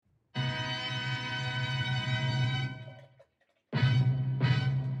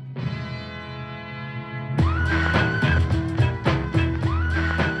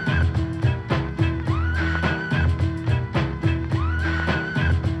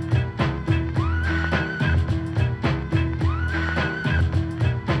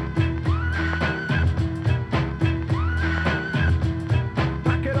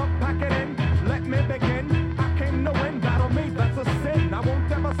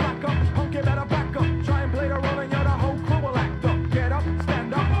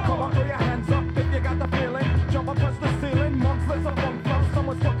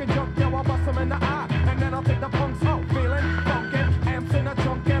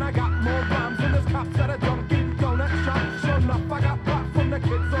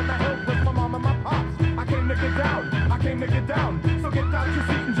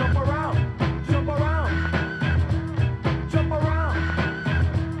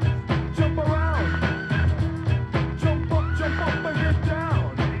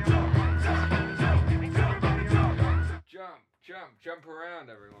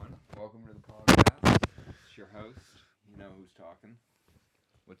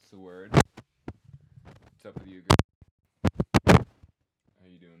What's the word? What's up with you? How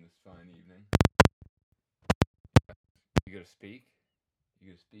you doing this fine evening? You gonna speak? You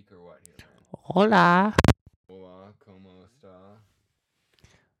gonna speak or what here, man? Hola. Hola, como esta?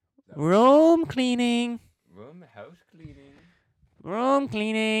 Room cleaning. House cleaning. Room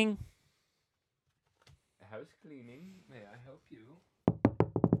cleaning. House cleaning. May I help you?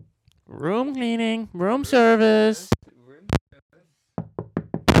 Room cleaning. Room service. Room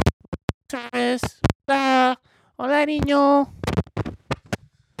Service. Hola. Hola, niño.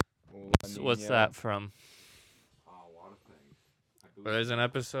 What's niño. that from? Oh, a lot of things. There's an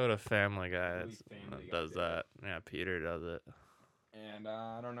episode of Family Guy believe Family that Guy does did that. Yeah, Peter does it. And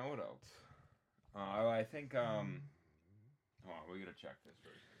I don't know what else. I think Hold on, we gotta check this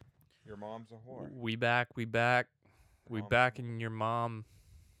first. Your mom's a whore. We back. We back in your mom.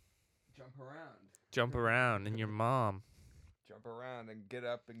 Jump around. Jump around in your mom. Jump around and get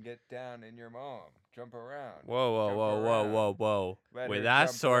up and get down in your mom. Jump around. Whoa. Let With her that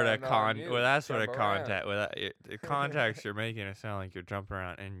jump sort of around on you. Jump around. contact, the context you're making it sound like you're jumping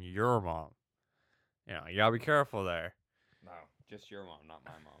around in your mom. You know, you gotta be careful there. No, just your mom, not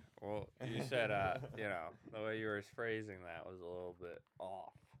my mom. Well, you said, the way you were phrasing that was a little bit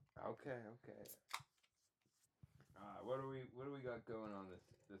off. Okay. What do we got going on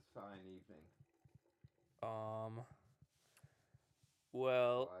this fine evening?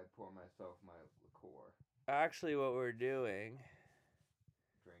 Well, I pour myself my liqueur. actually, what we're doing.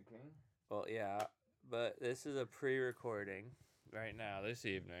 Drinking? Well, yeah, but this is a pre-recording right now, this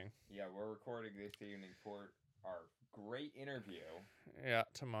evening. Yeah, we're recording this evening for our great interview. Yeah,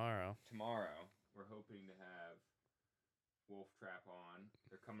 tomorrow. We're hoping to have Wolf Trap on.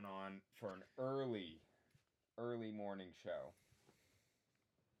 They're coming on for an early morning show,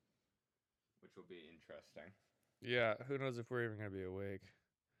 which will be interesting. Yeah, who knows if we're even gonna be awake.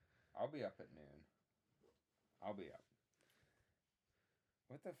 I'll be up at noon. I'll be up.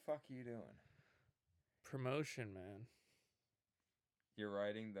 What the fuck are you doing? Promotion, man. You're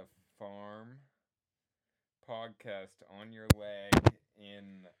riding the farm podcast on your leg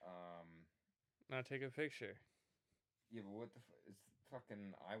in Now take a picture. Yeah, but what the it's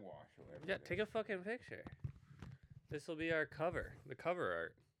fucking eyewash or whatever. Yeah, take a fucking picture. This will be our cover. The cover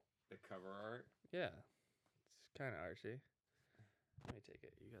art. The cover art? Yeah. It's kind of artsy. Let me take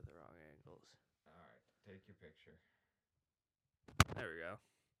it. You got the wrong angles. Alright, take your picture. There we go.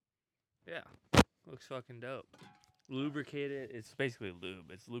 Yeah. Looks fucking dope. Lubricated. It's basically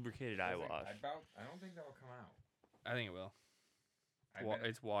lube. It's lubricated eyewash. I don't think that will come out. I think it will.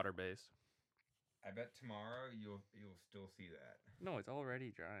 It's water based. I bet tomorrow you'll still see that. No, it's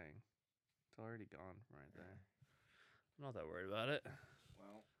already drying. It's already gone right there. I'm not that worried about it.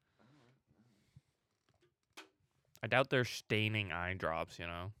 Well, I doubt they're staining eye drops, you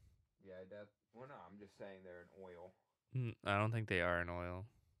know? Yeah, I doubt. Well, no, I'm just saying they're in oil. I don't think they are in oil.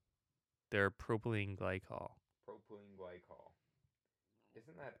 They're propylene glycol. Propylene glycol.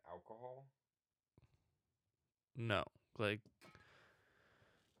 Isn't that alcohol? No. Like,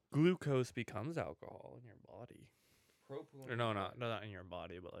 glucose becomes alcohol in your body. Propylene. Or no, not in your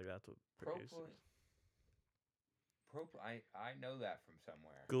body, but like that's what produces. I know that from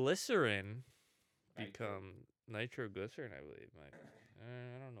somewhere. Glycerin become nitroglycerin, I believe.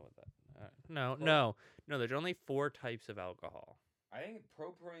 I don't know what that. No. There's only 4 types of alcohol. I think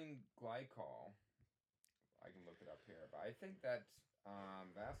propylene glycol. I can look it up here, but I think that's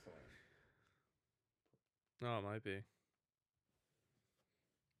Vaseline. No, it might be.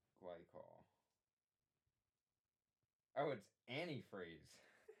 Glycol. Oh, it's antifreeze.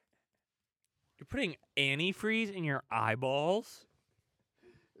 You're putting antifreeze in your eyeballs?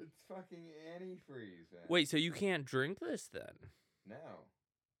 It's fucking antifreeze, man. Wait, so you can't drink this then? No.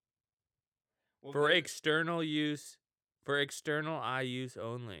 Well, for external use, for external eye use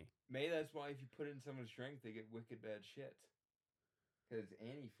only. Maybe that's why if you put it in someone's drink, they get wicked bad shit. Because it's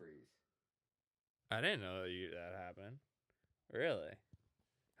antifreeze. I didn't know that happened. Really?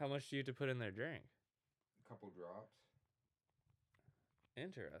 How much do you have to put in their drink? A couple drops.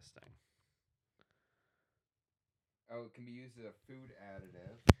 Interesting. Oh, it can be used as a food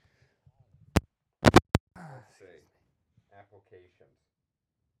additive. Let's see. Applications.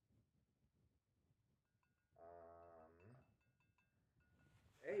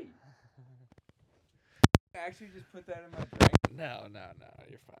 Hey. I actually just put that in my drink. No.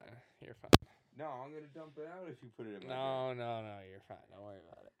 You're fine. No, I'm going to dump it out if you put it in my drink. No, You're fine. Don't worry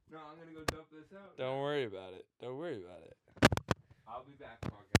about it. No, I'm going to go dump this out. Don't worry about it. I'll be back,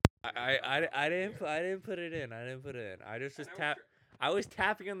 Mark. I didn't put it in. I just I was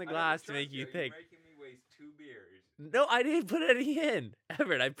tapping on the glass to make you think. You're making me waste 2 beers. No, I didn't put any in.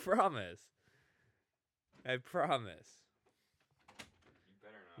 Everett, I promise. I promise. You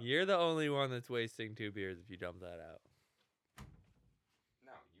better not. You're the only one that's wasting 2 beers if you dump that out.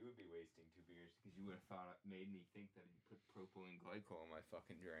 No, you would be wasting 2 beers because you would have made me think that you put propylene glycol in my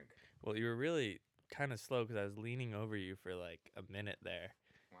fucking drink. Well, you were really kind of slow because I was leaning over you for like a minute there.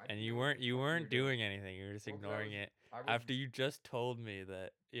 Well, I And didn't you know what weren't the you fuck weren't were doing anything. You were just Well, 'cause ignoring it. I was, After you just told me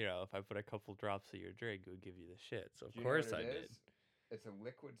that, if I put a couple drops of your drink, it would give you the shit. So of do you know course what I it did. is? It's a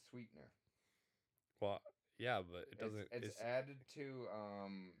liquid sweetener. Well, yeah, but it doesn't. It's added to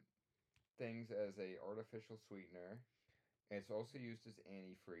things as a artificial sweetener. It's also used as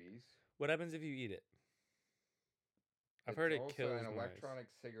antifreeze. What happens if you eat it? I've heard it kills It's also an mice. electronic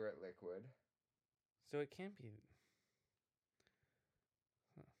cigarette liquid. So it can't be.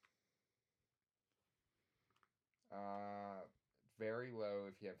 Very low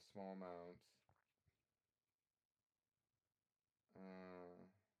if you have small amounts.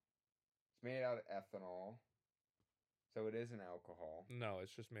 It's made out of ethanol, so it is an alcohol. No,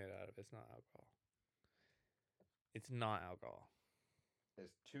 it's just made out of. It's not alcohol. It's not alcohol.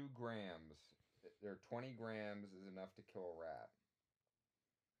 It's 2 grams. 20 grams is enough to kill a rat.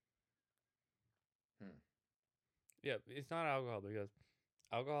 Yeah, it's not alcohol because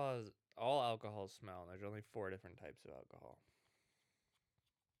alcohol is all alcohols smell. And there's only 4 different types of alcohol.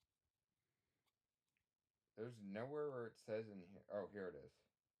 There's nowhere where it says in here. Oh, here it is.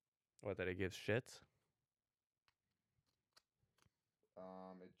 What, that it gives shits?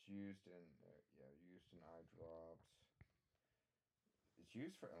 It's used in eye drops. It's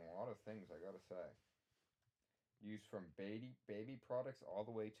used for a lot of things, I gotta say. Used from baby products all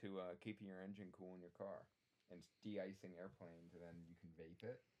the way to keeping your engine cool in your car and de-icing airplanes, and then you can vape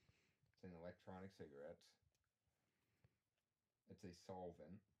it. It's in electronic cigarettes. It's a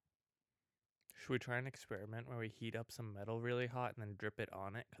solvent. Should we try an experiment where we heat up some metal really hot and then drip it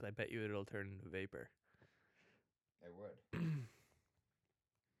on it? Because I bet you it'll turn into vapor. It would.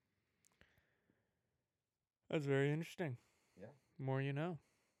 That's very interesting. Yeah. More you know.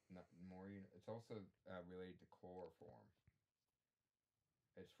 It's also related to chloroform.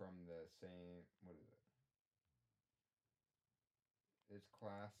 It's from the same. What is it? It's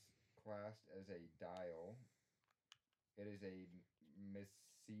classed as a diol. It is a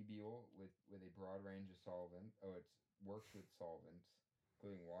miscible with a broad range of solvent. Oh, it works with solvents,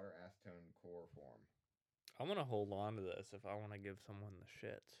 including water, acetone, and chloroform. I'm gonna hold on to this if I want to give someone the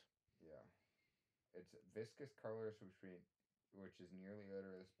shits. Yeah. It's viscous, colorless, which is nearly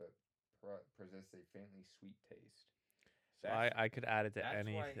odorless, but possesses a faintly sweet taste. So I could add it to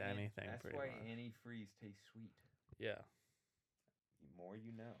anything. That's pretty why much. antifreeze tastes sweet. Yeah. The more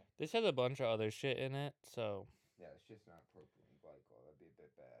you know. This has a bunch of other shit in it, so. Yeah, it's just not propylene glycol. That'd be a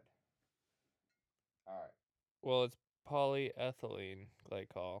bit bad. All right. Well, it's polyethylene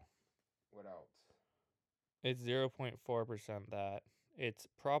glycol. What else? It's 0.4% that. It's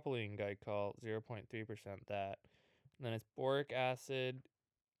propylene glycol, 0.3% that. And then it's boric acid,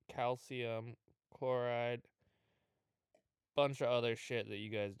 calcium, chloride, bunch of other shit that you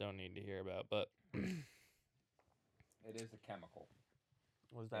guys don't need to hear about. But it is a chemical.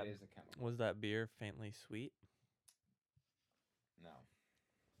 Was that it is a chemical. Was that beer faintly sweet? No.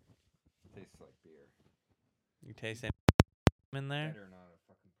 It tastes like beer. You taste any in there? Better not have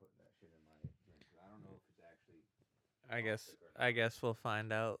fucking put that shit in my drink. I don't know if it's actually. I guess we'll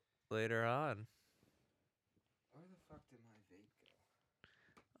find out later on. Where the fuck did my vape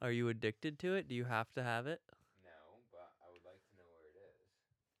go? Are you addicted to it? Do you have to have it? No, but I would like to know where it is.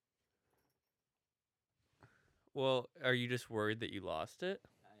 Well, are you just worried that you lost it?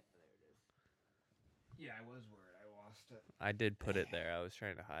 There it is. Yeah, I was worried I lost it. I did put it there. I was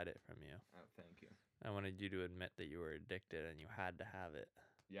trying to hide it from you. Oh, thank you. I wanted you to admit that you were addicted and you had to have it.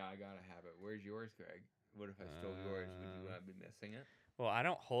 Yeah, I gotta have it. Where's yours, Greg? What if I stole yours? Would you be missing it? Well, I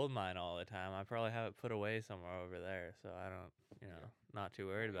don't hold mine all the time. I probably have it put away somewhere over there, so I don't, not too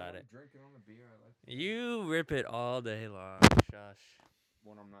worried about it. Drinking on the beer, I like. You rip it all day long, shush.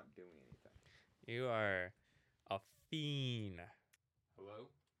 When I'm not doing anything. You are a fiend. Hello?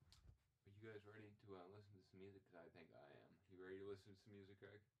 Are you guys ready to listen to some music? Because I think I am. You ready to listen to some music,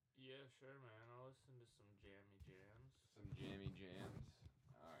 Greg? Yeah, sure, man. I'll listen to some jammy jams. Some jammy jams?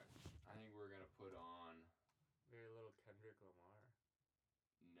 Alright. I think we're going to put on... Very little Kendrick Lamar.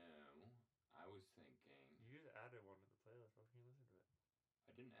 No. I was thinking... You just added one to the playlist. Why can't you listen to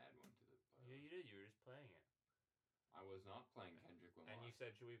it? I didn't add one to the playlist. Yeah, you did. You were just playing it. I was not playing Kendrick Lamar. And you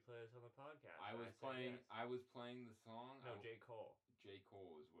said, should we play this on the podcast? I was playing the song. No, J. Cole. J.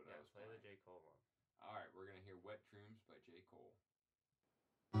 Cole is what I was playing. Play the J. Cole one. Alright, we're going to hear Wet Dreams by J. Cole.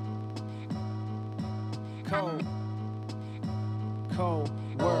 Cole. cold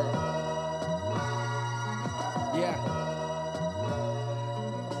world. Yeah.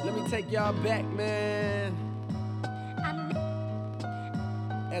 Let me take y'all back, man.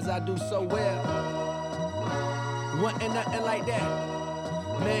 As I do so well. Wasn't nothing like that.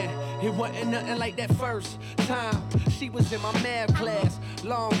 Man, it wasn't nothing like that first time. She was in my math class.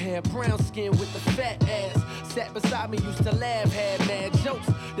 Long hair, brown skin with the fat ass. Sat beside me, used to laugh, had mad jokes.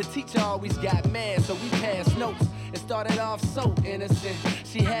 The teacher always got mad, so we passed notes. It started off so innocent.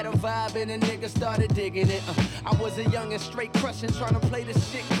 She had a vibe and a nigga started digging it. I was a young and straight crushing, trying to play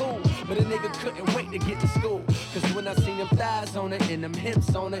this shit cool. But a nigga couldn't wait to get to school. Cause when I seen them thighs on her, and them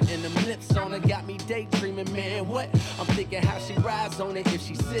hips on her, and them lips on her, got me daydreaming, man, what? I'm thinking how she rides on it, if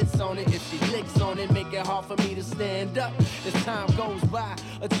she sits on it, if she licks on it, make it hard for me to stand up. As time goes by,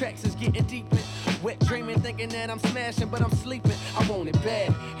 attractions getting deeper. Wet dreaming, thinking that I'm smashing, but I'm sleeping. I want it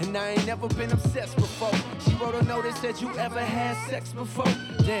bad, and I ain't never been obsessed before. She wrote a note that said, you ever had sex before?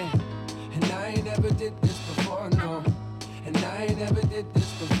 Damn, and I ain't never did this before, no. And I ain't never did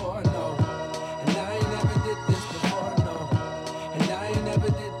this before, no. And I ain't never did this before, no. And I ain't never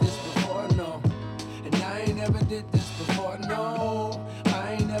did this before, no. And I ain't never did this before, no.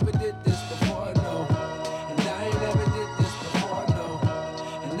 I ain't never did this before, no. And I ain't never did this before, no.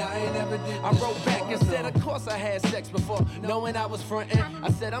 And I ain't never did this. I wrote back and said, of course I had sex before, knowing I was frontin'.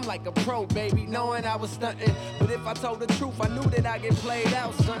 I said I'm like a pro, baby, knowing I was stuntin'. But if I told the truth, I knew that I get played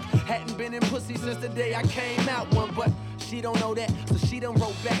out, son. Hadn't been in pussy since the day I came out one, but she don't know that, so she done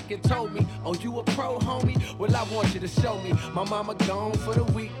wrote back and told me, oh, you a pro, homie? Well, I want you to show me. My mama gone for the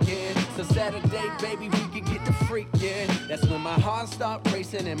weekend, so Saturday, baby, we can get the freakin'. That's when my heart start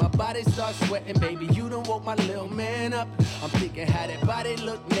racing and my body start sweating. Baby, you done woke my little man up. I'm thinking how that body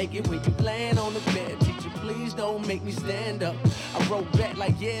look naked when you laying on the bed. Teacher, please don't make me stand up. I wrote back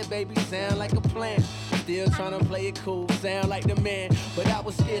like, yeah, baby, sound like a plan. Still trying to play it cool, sound like the man. But I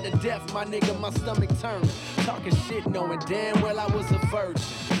was scared to death, my nigga, my stomach turned. Talking shit, knowing damn well I was a virgin.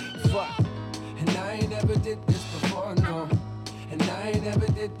 Fuck. And I ain't never did this before, no. And I ain't never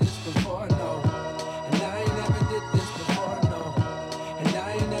did this before, no. And I ain't never did this before, no. And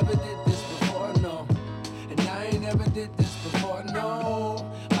I ain't never did this before, no. And I ain't never did this before,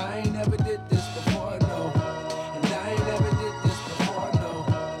 no. I ain't never did this before, no. And I ain't never did this before, no.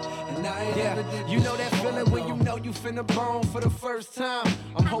 And I ain't never did this. You know that feeling when you know you finna bone for the first time.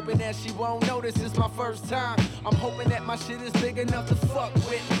 I'm hoping that she won't notice it's my first time. I'm hoping that my shit is big enough to fuck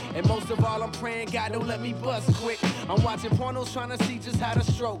with. And most of all, I'm praying God don't let me bust quick. I'm watching pornos trying to see just how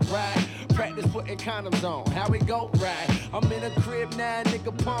to stroke right. Practice putting condoms on, how it go right. I'm in a crib now,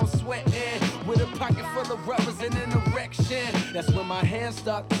 nigga, palm sweating. With a pocket full of rubbers and an erection. That's when my hands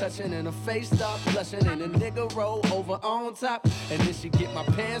start touching and her face start blushing. And a nigga roll over on top. And then she get my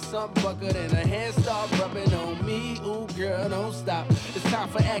pants unbuckled and her hands start rubbing on me. Ooh, girl, don't stop. It's time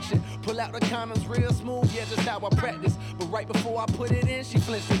for action. Pull out the condoms real smooth, yeah, just how I practice. But right before I put it in, she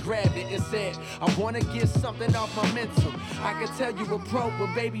flinched and grabbed it and said, I wanna get something off my mental. I can tell you a pro,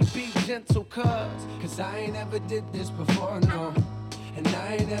 but baby, be gentle, cause I ain't ever did this before, no. And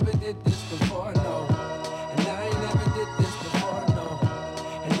I ain't never did this before, no. And I ain't never did this before, no.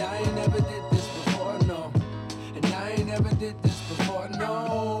 And I ain't never did this before, no. And I ain't never did this before,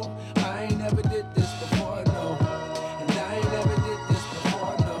 no. I ain't never did this before, no. And I ain't never did this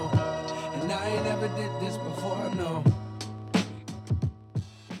before, no. And I ain't never did this before, no.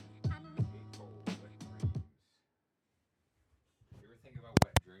 You ever think about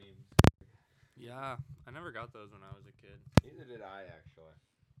wet dreams? Yeah, I never got those when I was a kid. Neither did I, actually.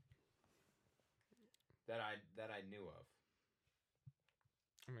 That I knew of.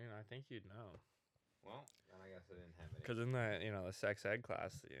 I mean, I think you'd know. Well, then I guess I didn't have any. Because in the sex ed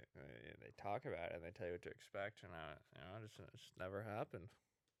class, they talk about it and they tell you what to expect, and it just never happened.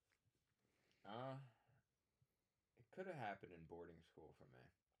 It could have happened in boarding school for me.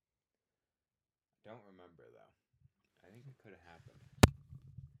 I don't remember though. I think it could have happened.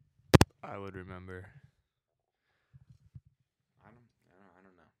 I would remember. I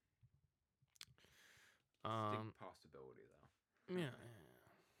don't know. Distinct possibility though. Yeah.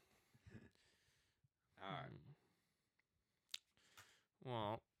 Alright.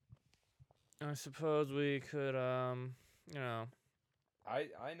 Well, I suppose we could, I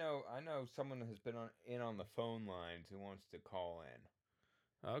know someone has been on the phone lines who wants to call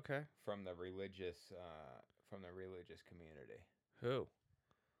in. Okay. From the religious community. Who?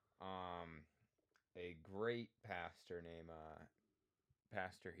 A great pastor named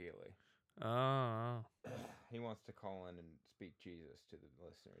Pastor Healy. Oh. He wants to call in and speak Jesus to the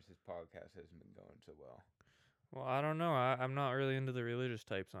listeners. His podcast hasn't been going so well. Well, I don't know. I'm not really into the religious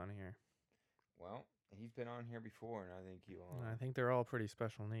types on here. Well, He's been on here before, and I think he'll. I think they're all pretty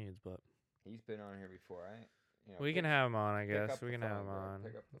special needs, but He's been on here before. we can have him on, I pick guess. up We the can have phone, him Greg. on.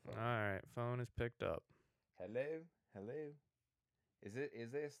 Pick up the phone. All right, phone is picked up. Hello, hello.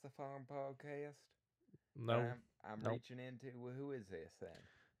 Is this the Farm Podcast? No, I'm Nope. reaching into. Well, who is this then?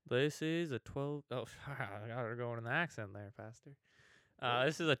 this is a 12. Oh, I got her going in the accent there, Pastor. What?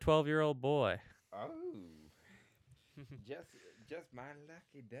 This is a 12-year-old boy. Oh, just my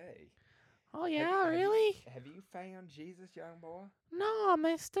lucky day. Oh yeah, really? Have you found Jesus, young boy? No,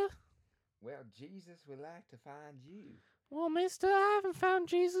 mister. Well, Jesus would like to find you. Well, mister, I haven't found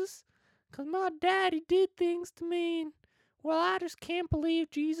Jesus, 'cause my daddy did things to me, and, well, I just can't believe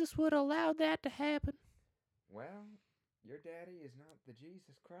Jesus would allow that to happen. Well, your daddy is not the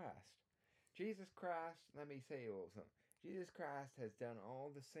Jesus Christ. Jesus Christ, let me say a little something. Jesus Christ has done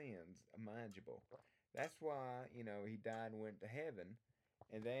all the sins imaginable. That's why, he died and went to heaven.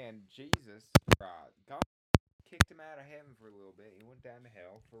 And then Jesus, God kicked him out of heaven for a little bit. He went down to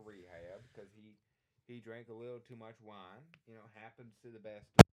hell for rehab because he drank a little too much wine. Happens to the best.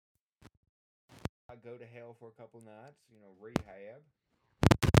 I go to hell for a couple nights. Rehab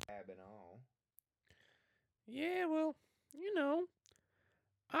and all. Yeah, well,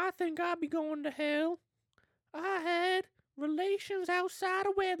 I think I'd be going to hell. I had relations outside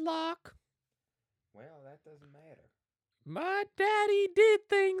of wedlock. Well, that doesn't matter. My daddy did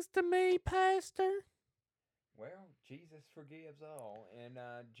things to me, Pastor. Well, Jesus forgives all, and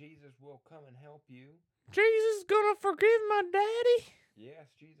Jesus will come and help you. Jesus gonna forgive my daddy?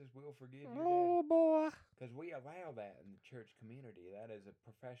 Yes, Jesus will forgive you. Oh, boy. Because we allow that in the church community. That is a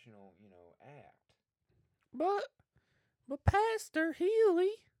professional, act. But Pastor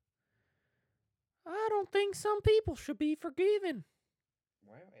Healy, I don't think some people should be forgiven.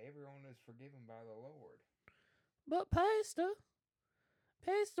 Well, everyone is forgiven by the Lord. But Pastor,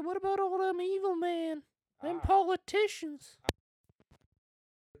 what about all them evil men? Them politicians?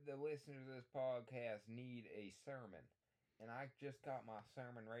 The listeners of this podcast need a sermon. And I just got my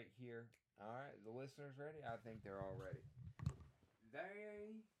sermon right here. Alright, the listeners ready? I think they're all ready.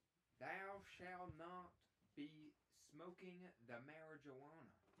 Thou shalt not be smoking the marijuana.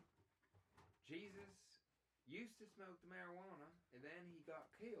 Jesus used to smoke the marijuana, and then he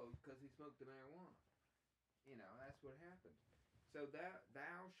got killed because he smoked the marijuana. That's what happened. So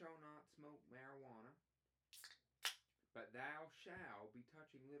thou shalt not smoke marijuana, but thou shalt be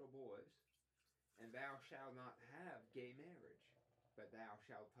touching little boys, and thou shalt not have gay marriage, but thou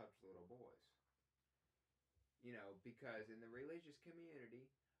shalt touch little boys. Because in the religious community,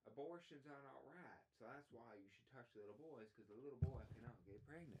 abortions are not right. So that's why you should touch little boys, because the little boy cannot get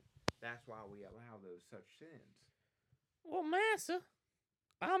pregnant. That's why we allow those such sins. Well, Massa,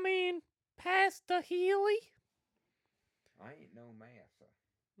 Pastor Healy. I ain't no massa.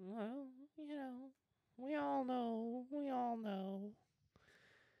 Well, we all know.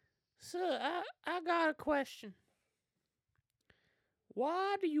 So, I got a question.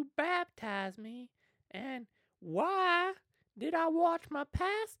 Why do you baptize me, and why did I watch my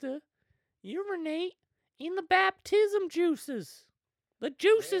pastor urinate in the baptism juices? The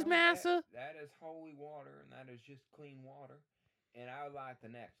juices, Massa. That is holy water, and that is just clean water. And I would like the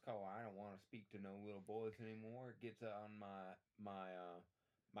next call. I don't want to speak to no little boys anymore. It gets on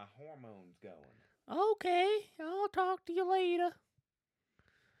my hormones going. Okay, I'll talk to you later.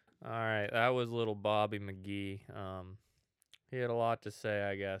 All right, that was little Bobby McGee. He had a lot to say,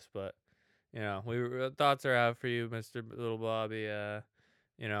 I guess, but thoughts are out for you, Mr. Little Bobby. I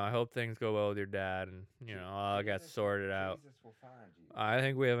hope things go well with your dad, and all gets sorted out. Jesus will find you. I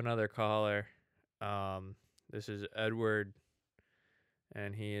think we have another caller. This is Edward,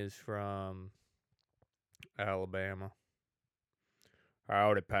 and he is from Alabama.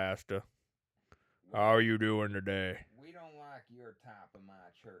 Howdy, Pastor. How are you doing today? We don't like your type of my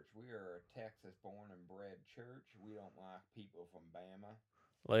church. We are a Texas-born and bred church. We don't like people from Bama.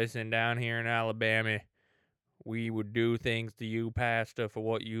 Listen, down here in Alabama, we would do things to you, Pastor, for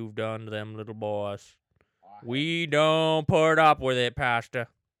what you've done to them little boys. We don't put up with it, Pastor.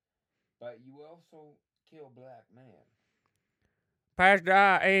 But you also kill black men. Pastor,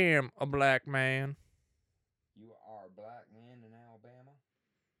 I am a black man. You are a black man in Alabama?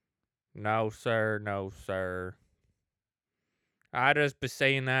 No, sir. No, sir. I just be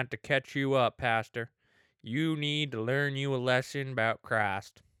saying that to catch you up, Pastor. You need to learn you a lesson about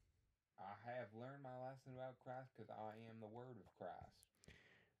Christ. I have learned my lesson about Christ because I am the Word of Christ.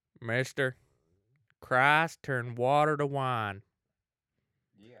 Mister, Christ turned water to wine.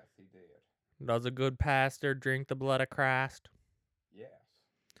 Yes, he did. Does a good pastor drink the blood of Christ? Yes.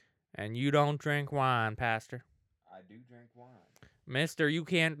 And you don't drink wine, Pastor? I do drink wine. Mister, you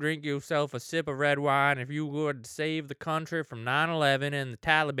can't drink yourself a sip of red wine if you would save the country from 9/11 and the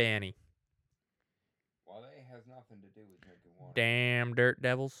Taliban. Well, that has nothing to do with drinking water. Damn dirt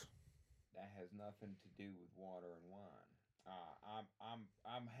devils. That has nothing to do with water and wine.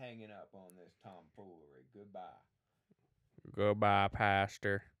 I'm hanging up on this tomfoolery. Goodbye. Goodbye,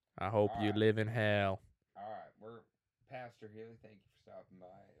 Pastor. I hope you Alright. live in hell. All right, we're Pastor Healy. Thank you for stopping by.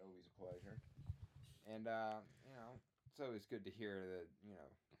 Always a pleasure. And it's always good to hear that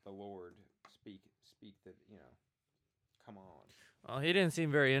the Lord speak that come on. Well, he didn't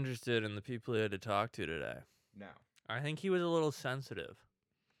seem very interested in the people he had to talk to today. No, I think he was a little sensitive.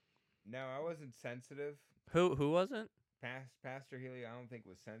 no, I wasn't sensitive. Who wasn't? Pastor Healy, I don't think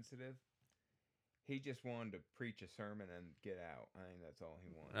was sensitive. He just wanted to preach a sermon and get out. I think that's all he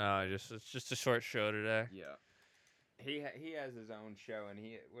wanted. It's just a short show today. Yeah. He has his own show, and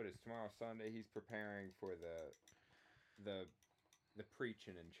what is tomorrow Sunday? He's preparing for the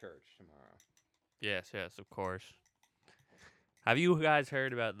preaching in church tomorrow. Yes, of course. Have you guys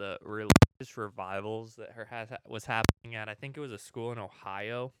heard about the religious revivals that was happening at? I think it was a school in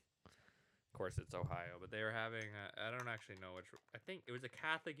Ohio. Of course, it's Ohio, but they were having. I don't actually know which. I think it was a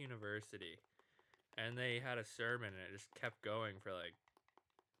Catholic university, and they had a sermon, and it just kept going for like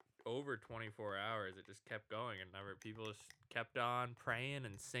over 24 hours. It just kept going, and people just kept on praying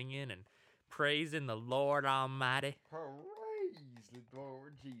and singing and praising the Lord Almighty. Praise the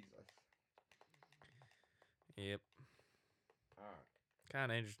Lord Jesus. Yep. Alright.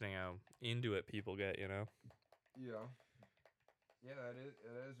 Kind of interesting how into it people get, Yeah. Yeah, it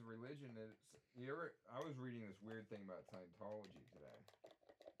is a religion. I was reading this weird thing about Scientology today.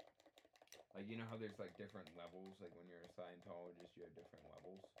 Like, you know how there's like different levels? Like when you're a Scientologist, you have different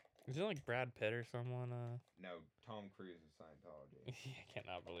levels. Is it like Brad Pitt or someone? No, Tom Cruise is Scientology. I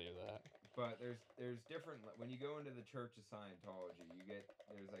cannot believe that. But there's different when you go into the Church of Scientology,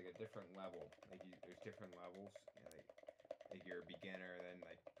 there's like a different level. Like there's different levels. Like you're a beginner, then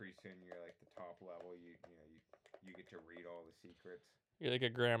like pretty soon you're like the top level. You get to read all the secrets. You're like a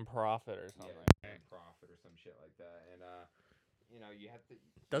grand prophet or something. Yeah, grand prophet or some shit like that. And you have to.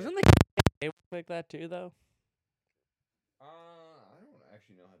 Doesn't the work like that too, though? I don't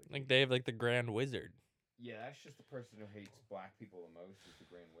actually know how to. Like they have like the Grand Wizard. Yeah, that's just the person who hates black people the most is the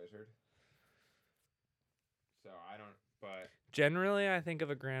Grand Wizard. So I don't, but generally I think of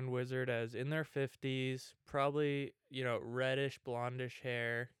a Grand Wizard as in their 50s, probably, reddish, blondish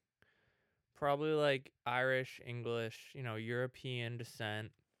hair, probably like Irish, English, European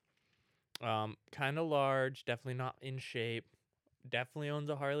descent. Kind of large, definitely not in shape. Definitely owns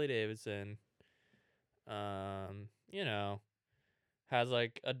a Harley Davidson. Has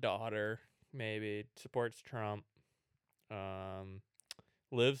like a daughter, maybe, supports Trump.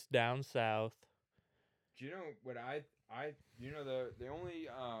 Lives down south. Do you know what the only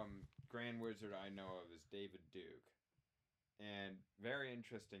Grand Wizard I know of is David Duke. And very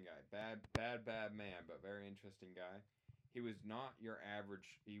interesting guy. Bad man, but very interesting guy. He was not your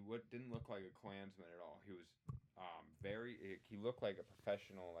average. Didn't look like a Klansman at all. He was he looked like a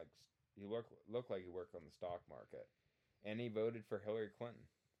professional, like he looked like he worked on the stock market. And he voted for Hillary Clinton.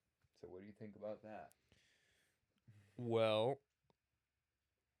 So what do you think about that? Well,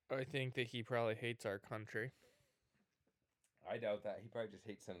 I think that he probably hates our country. I doubt that. He probably just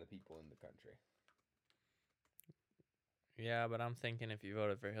hates some of the people in the country. Yeah, but I'm thinking if you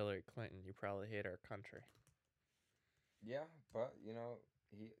voted for Hillary Clinton, you probably hate our country. Yeah, but,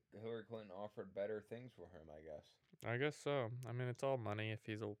 Hillary Clinton offered better things for him, I guess. I guess so. I mean, it's all money if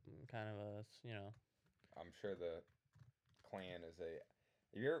he's a kind of a, I'm sure the Klan is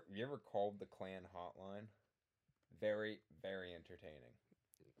you ever called the Klan hotline? Very, very entertaining.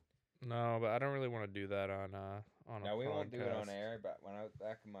 No, but I don't really want to do that on No, we won't do it on air, but when I was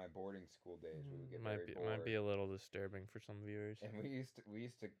back in my boarding school days, we would get very bored. Might be a little disturbing for some viewers. And we used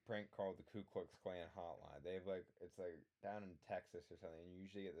to prank call the Ku Klux Klan hotline. They have it's like down in Texas or something. And you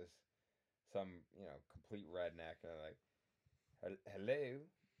usually get some complete redneck, and they're like, "Hello,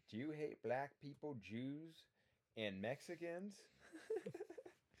 do you hate black people, Jews, and Mexicans?"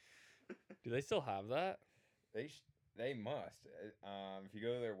 Do they still have that? They must. If you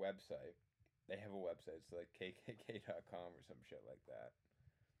go to their website, they have a website. It's like kkk.com or some shit like that.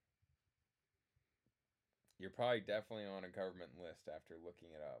 You're probably definitely on a government list after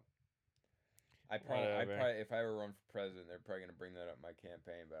looking it up. I probably, if I ever run for president, they're probably gonna bring that up in my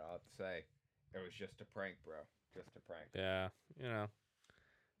campaign. But I'll have to say, it was just a prank, bro. Just a prank. Yeah,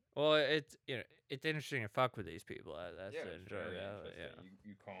 Well, it's it's interesting to fuck with these people. That's yeah, to enjoy that. Yeah.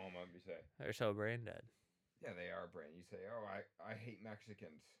 You call them up. You say they're so brain dead. Yeah, they are brain. You say, "Oh, I hate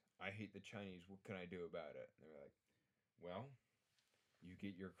Mexicans. I hate the Chinese. What can I do about it?" And they're like, "Well, You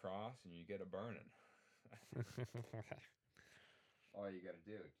get your cross and you get a burning. All you gotta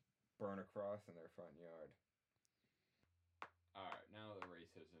do, burn a cross in their front yard. Alright, now the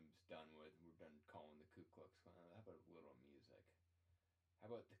racism's done with, we're done calling the Ku Klux Klan. How about a little music?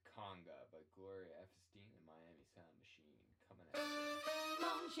 How about the Conga by Gloria Epstein and Miami Sound Machine coming at you? Come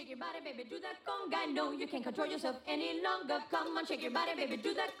on, shake your body, baby, do that conga. No, you can't control yourself any longer. Come on, shake your body, baby,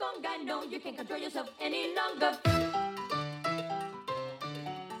 do that conga. No, you can't control yourself any longer.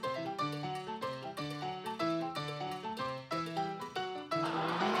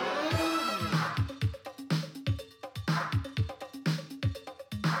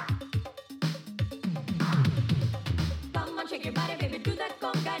 Come on, shake your body, baby, do that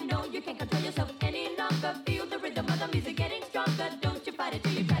conga. No, you can't control yourself any longer. Feel the rhythm of the music getting stronger. Don't you fight it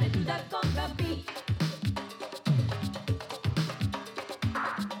till you try to do that conga beat.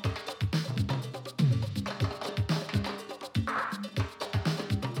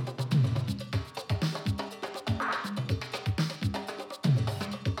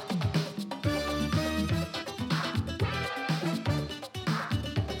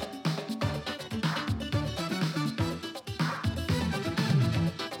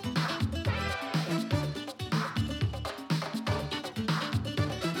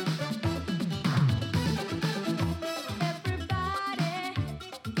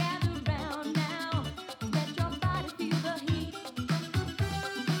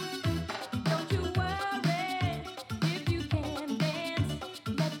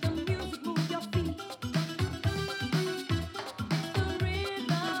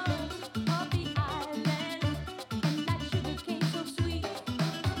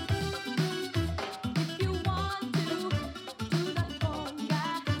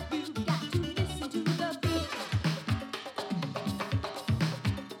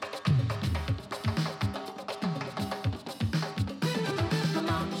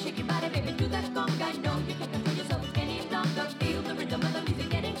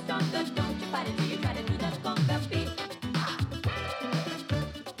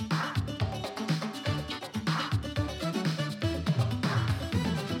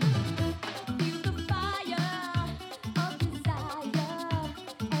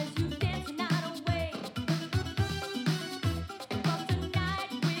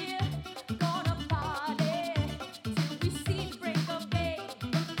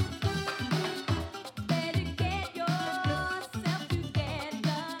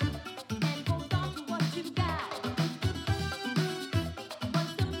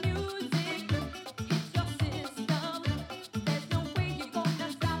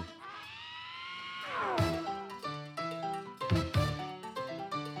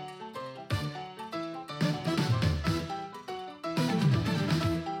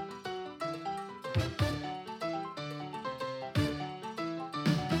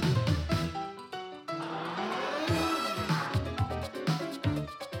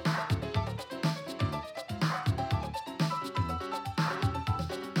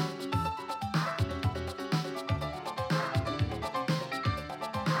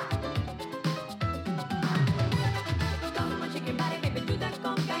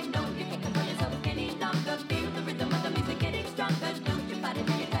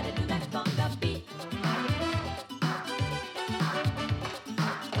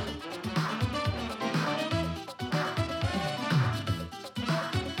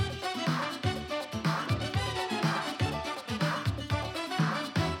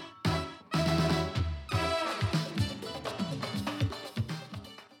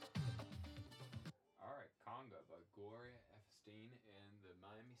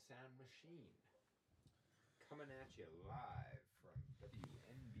 Sound Machine. Coming at you live from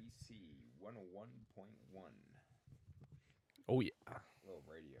WNBC 101.1. Oh, yeah. Little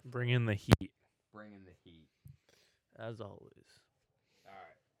radio. Bring in the heat. Bringing the heat. As always.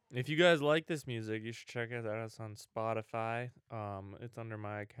 Alright. If you guys like this music, you should check it out. It's on Spotify. It's under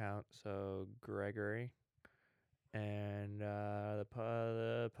my account, so Gregory. And the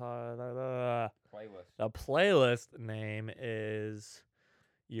playlist name is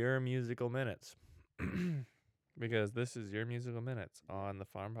Your Musical Minutes. Because this is Your Musical Minutes on the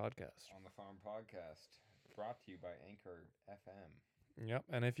Farm Podcast. On the Farm Podcast. Brought to you by Anchor FM. Yep.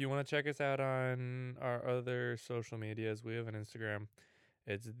 And if you want to check us out on our other social medias, we have an Instagram.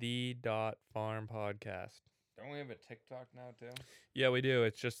 It's the.farm podcast. Don't we have a TikTok now, too? Yeah, we do.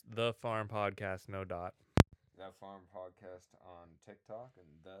 It's just the Farm Podcast, no dot. The Farm Podcast on TikTok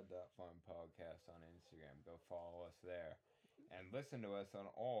and the Farm Podcast on Instagram. Go follow us there. And listen to us on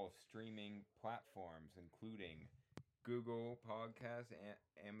all streaming platforms, including Google Podcasts,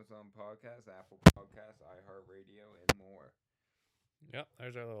 Amazon Podcasts, Apple Podcasts, iHeartRadio, and more. Yep,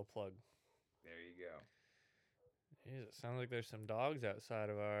 there's our little plug. There you go. Jeez, it sounds like there's some dogs outside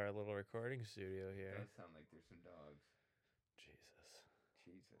of our little recording studio It here. does sound like there's some dogs. Jesus.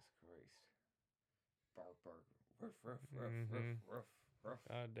 Jesus Christ. Bark, bark. Ruff, ruff, ruff, ruff, Mhm. ruff, ruff.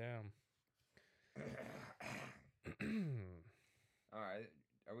 God damn. Alright.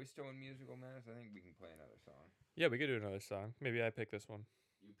 Are we still in musical minutes? I think we can play another song. Yeah, we could do another song. Maybe I pick this one.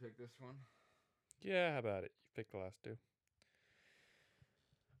 You pick this one? Yeah, how about it? You pick the last two.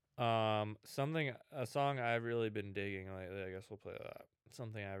 A song I've really been digging lately. I guess we'll play that.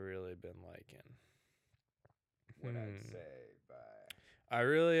 Something I've really been liking. What I'd say by... I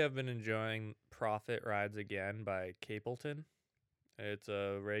really have been enjoying Prophet Rides Again by Capleton. It's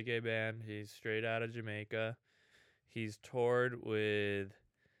a reggae band. He's straight out of Jamaica. He's toured with...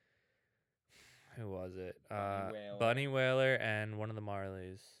 Who was it? Bunny Wailer. Bunny Wailer and one of the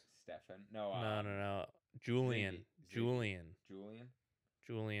Marleys. Stefan? No, No. Julian. Ziggy. Julian. Julian?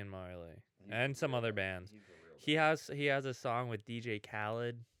 Julian Marley. He's And a some real- other bands. He's a real He has a song with DJ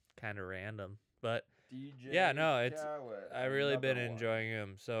Khaled, kind of random, but DJ yeah, no, it's Khaled, I've really been another one. enjoying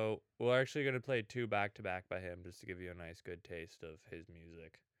him. So we're actually gonna play 2 back to back by him just to give you a nice good taste of his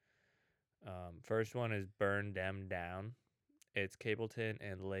music. First one is Burn Them Down. It's Capleton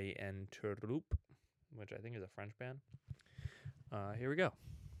and Les Entourloupe, which I think is a French band. Here we go.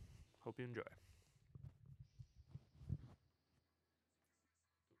 Hope you enjoy.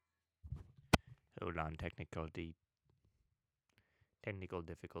 Hold on, technical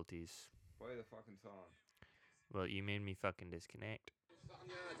difficulties. Play the fucking song. Well, you made me fucking disconnect.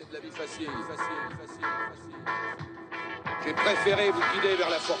 J'ai préféré vous guider vers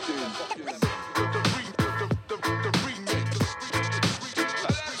la fortune.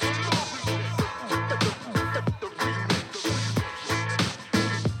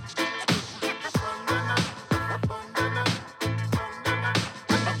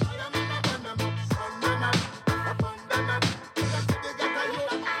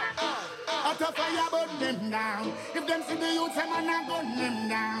 If them see the youth, them and I gun them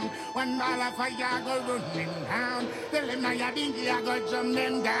down. One ball of fire go run them down. Tell them now your dingy, I go jump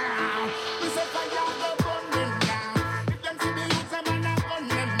them down. We say fire go burn them down. If them see the youth, them and I gun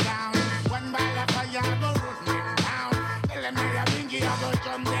them down. One ball of fire go run them down. Tell them now your dingy, I go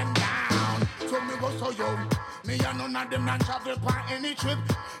jump them down. So me go so young. Me and none of them not travel for any trip.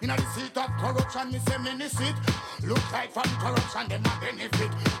 In the seat of corruption, me say many sit. Look like from corruption, them a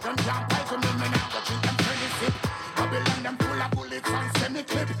benefit. Them can't buy to me, me now go treat them pretty sip. Babylon, them full of bullets and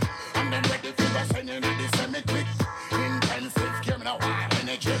semi-clip. And then ready for the sending and the semi-quick. Intensive criminal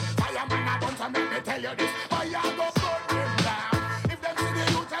energy. Fireman a bunch and let me tell you this. Fire go burn them down. If them see the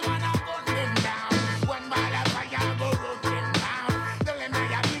youth, them and a gun them down. One ball of fire go run them down. Tell them now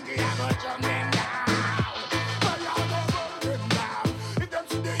your pinky, I go jump them down. Fire go burn them down. If them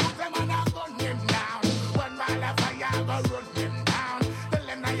see the youth, them and a gun them down. One ball of fire go run them down. Tell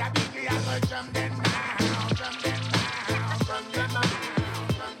them now your pinky, I go jump them down. Jump them down. Jump them down.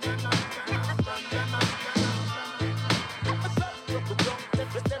 Jump them down. Jump them down.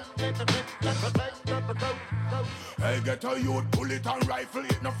 Hey, get a youth, bullet and rifle.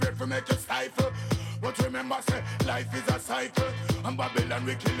 It no afraid to make you stifle. But remember, say, life is a cycle. And Babylon,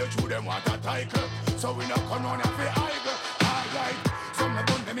 we kill you through them water title. So we not come on and feel idle. Alright. Some of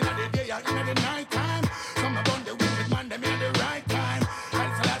them in the day and in the night time. Some of them the wicked man, them in the right time.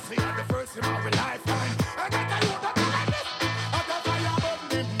 And so that's the first in our lifetime. I got a youth that like this. Out of fire, burn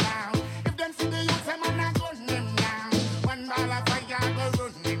them down. If them see the youth, them and I gun them down. One ball of fire, go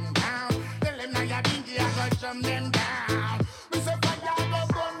run them down. Tell them now your dingy, I go jump them down. We say fire, go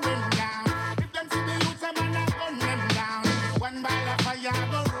burn them down. If them see the youth, them and I gun them down. One ball of fire,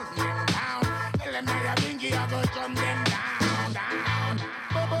 go run them down. Tell them now your dingy, I go jump them down, down.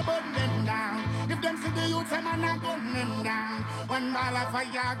 Burn them down. If them see the youth, them and I gun them down. One ball of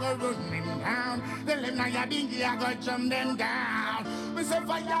fire, go run them down. Tell them now your dingy, I go jump them down. We say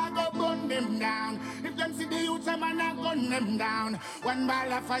fire, go burn them down. If them see the youth, them and I gun them down. One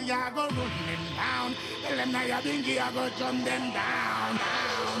ball of fire, go run them down. Tell them now your dingy, I go jump them down,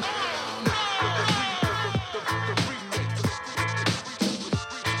 down, down.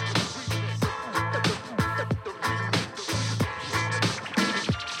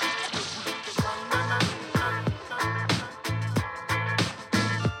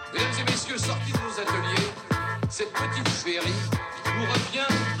 Mesdames et messieurs, sortis de nos ateliers, cette petite féerie nous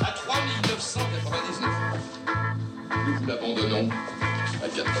revient à 3 999. Nous vous l'abandonnons. À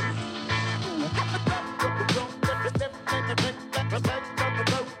bientôt.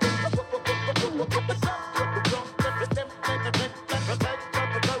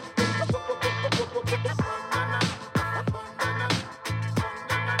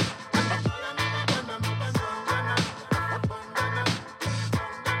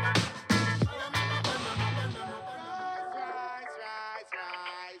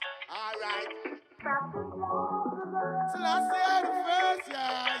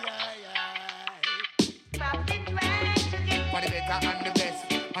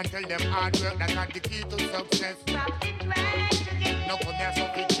 and tell them hard work that are the key to success. Now come here so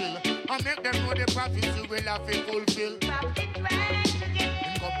fi chill and make them know the prophecy will have to fulfill. Him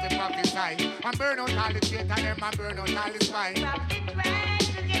come to prophesy and burn out all the traitor them and burn out all the spy.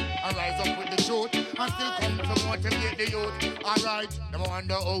 And rise up with the truth and still come to motivate the youth. Alright, them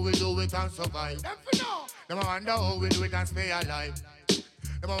wonder how we do it and survive. Them wonder how we do it and stay alive.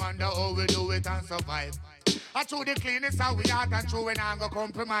 Them wonder how we do it and survive. I through the cleanest how we out and through we not go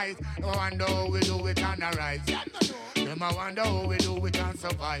compromise. Them wonder how we do it and arise. Them wonder how we do it and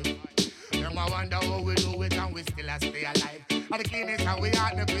survive. Them wonder how we do it and we still a stay alive. And the cleanest how we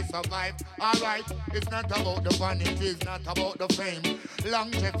out and we survive. Alright, it's not about the vanity, it's not about the fame.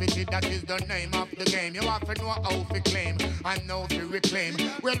 Longevity, that is the name of the game. You have to know how to claim and know to reclaim.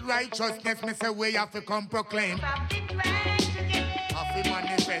 Well, righteousness, me say we have to come proclaim. Have to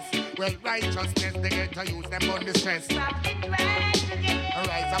manifest. Well, righteousness, they get to use them on the stress.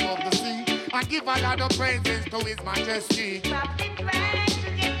 Rise above the sea and give a lot of praises to His Majesty.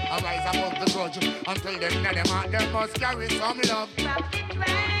 Rise above the grudge until them let them out, them must carry some love. Then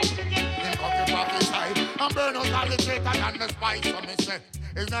come to prophesy and burn out all the traitor and the spice. So me say,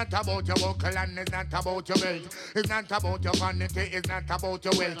 it's not about your buckle and it's not about your belt. It's not about your vanity, it's not about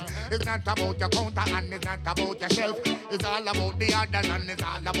your wealth. It's not about your counter and it's not about your shelf. It's all about the others and it's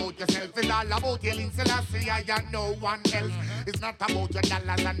all about yourself. It's all about your Ling Selassie and no one else. It's not about your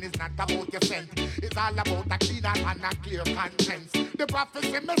dollars and it's not about your cent. It's all about a clean and a clear conscience. The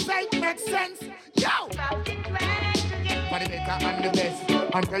prophecy me say makes sense. Yo! For the better and the best.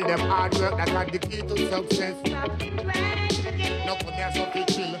 And tell them hard work that are the key to success. Now come here so fi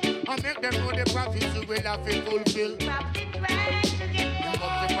chill and make them know the prophecy will have to fulfill. You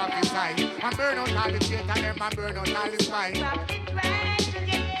must to prophesy and burn out all the traitor them and burn out all the spy.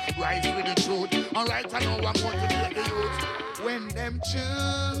 Rise with the truth and right I know I'm going to get the youth. When them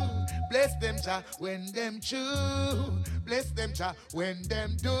choose, bless them Jah. When them choose, bless them Jah. When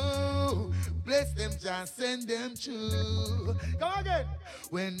them do, bless them Jah. Send them choose. Come again.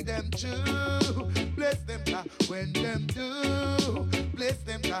 When them choose, bless them Jah. When them do, bless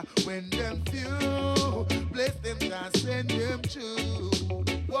them Jah. When them few, bless them Jah. Send them choose.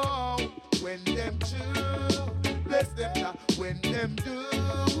 Whoa. When them choose, bless them Jah. When them do,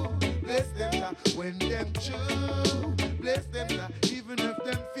 bless them Jah. When them choose, bless them Jah. Even if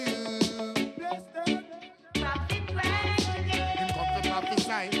them few, bless them. Him come to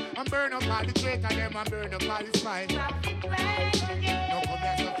prophesy and burn up all the traitor them and burn up all the spy. Now come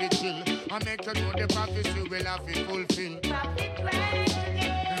here so fi chill and make you know the prophecy will have to fulfill.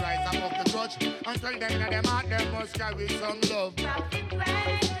 Rise above the grudge and tell them that them heart them must carry some love.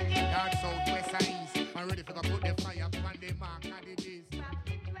 North, south, west and east. I'm ready for to put the fire upon the mark of the beast.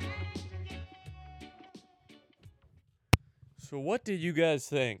 So what did you guys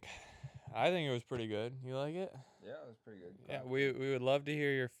think? I think it was pretty good. You like it? Yeah, it was pretty good. Yeah, we would love to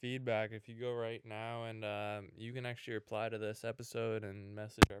hear your feedback. If you go right now and you can actually reply to this episode and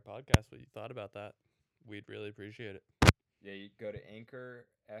message our podcast what you thought about that. We'd really appreciate it. Yeah, you go to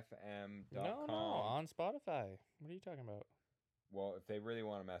anchorfm.com. No, on Spotify. What are you talking about? Well, if they really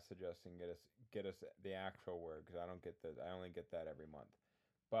want to message us and get us the actual word, because I only get that every month.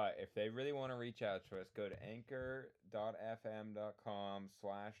 But if they really want to reach out to us, go to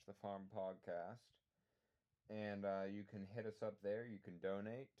anchor.fm.com/thefarmpodcast. And you can hit us up there. You can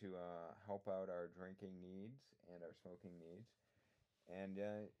donate to help out our drinking needs and our smoking needs. And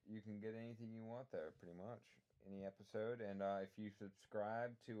you can get anything you want there, pretty much. Any episode. And if you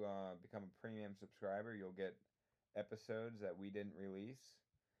subscribe to become a premium subscriber, you'll get episodes that we didn't release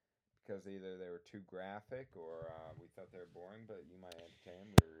because either they were too graphic or we thought they were boring, but you might entertain.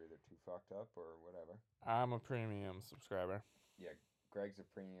 We were either too fucked up or whatever. I'm a premium subscriber. Yeah, Greg's a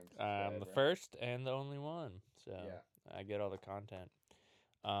premium subscriber. I'm the first and the only one, so Yeah. I get all the content.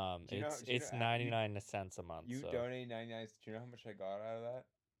 It's 99 cents a month. You so donated 99 cents. Do you know how much I got out of that?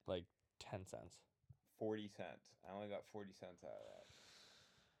 like 10 cents. 40 cents. I only got 40 cents out of that.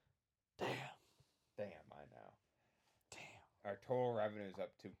 Damn, I know. Damn. Our total revenue is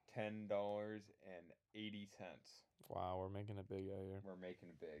up to $10.80. Wow, we're making it big out here. We're making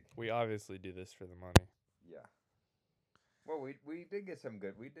it big. We obviously do this for the money. Yeah. Well, we did get some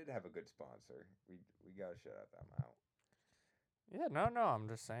good. We did have a good sponsor. We gotta shout out them out. Yeah, no, I'm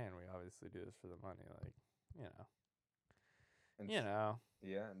just saying we obviously do this for the money, like, you know. And Yeah,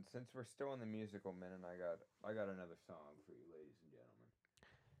 and since we're still in the musical minute, I got another song for you, ladies and gentlemen.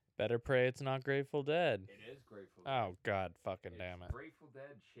 Better pray it's not Grateful Dead. It is Grateful Dead. Oh God, fucking damn it. Grateful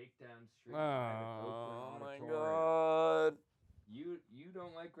Dead, Shakedown Street. Oh my God. You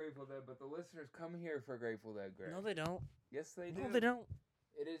don't like Grateful Dead, but the listeners come here for Grateful Dead, Greg. No, they don't. Yes, they do. No, they don't.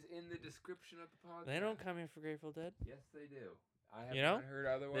 It is in the description of the podcast. They don't come here for Grateful Dead. Yes, they do. I have You know, not heard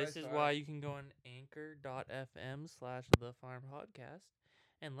otherwise. This is so why you can go on anchor.fm/thefarmpodcast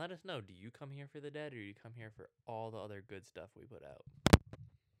and let us know. Do you come here for the Dead, or do you come here for all the other good stuff we put out?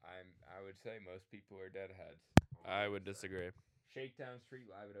 I would say most people are Deadheads. I would disagree. Shakedown Street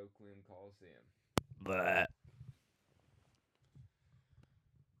live at Oakland Coliseum. But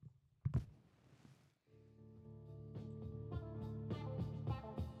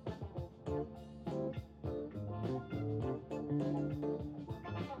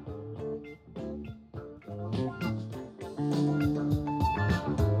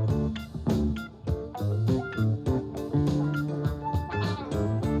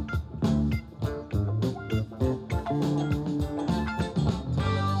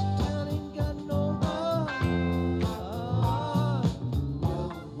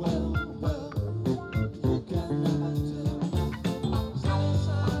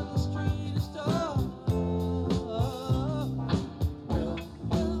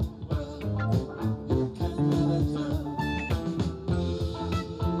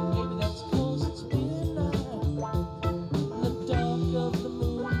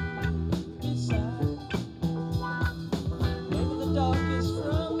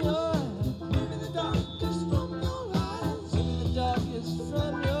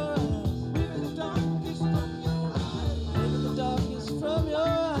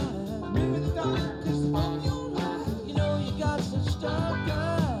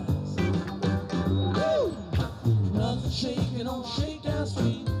shaking on Shakedown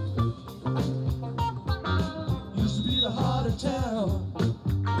Street. Used to be the heart of town.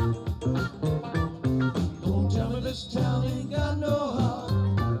 Don't tell me this town ain't got no heart.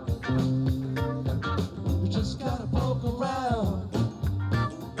 We just gotta poke around.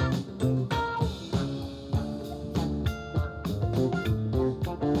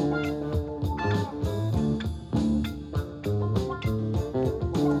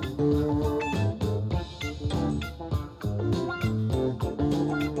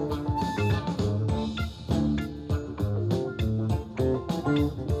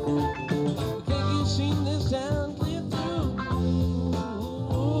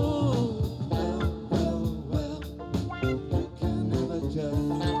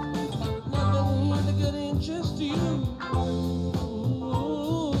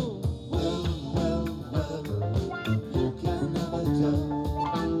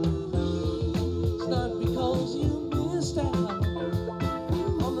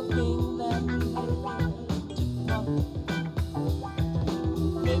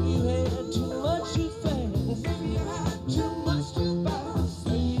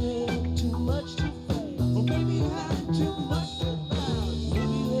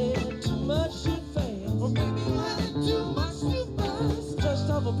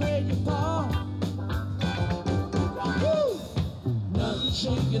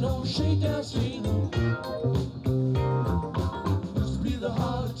 Shaking on Shakedown Street. Used to be the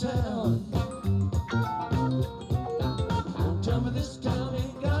heart of town. Don't tell me this town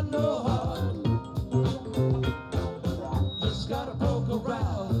ain't got no heart. Just gotta poke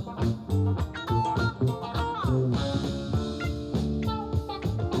around.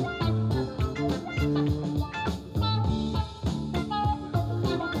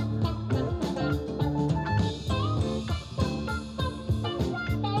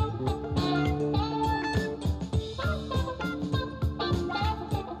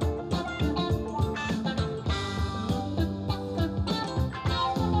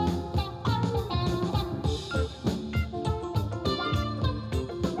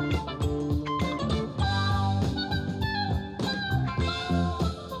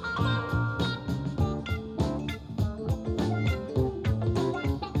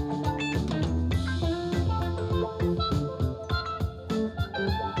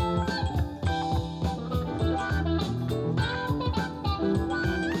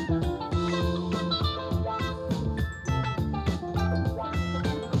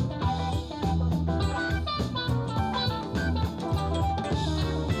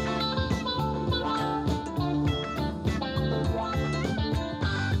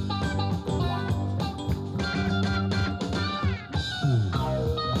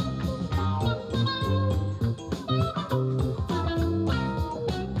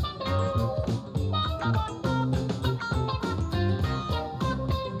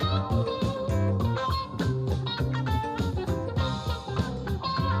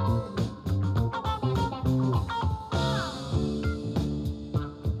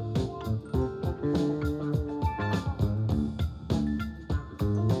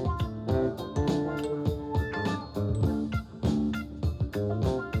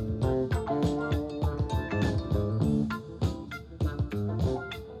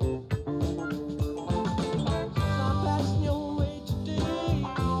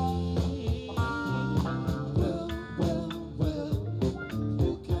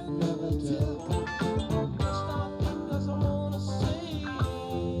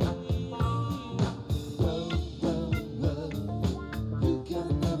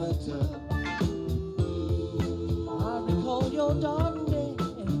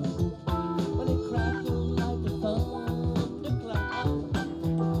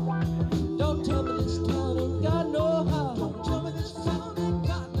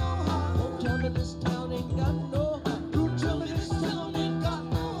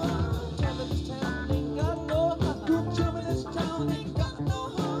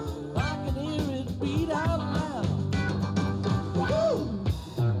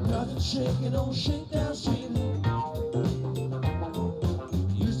 shaking on Shakedown Street.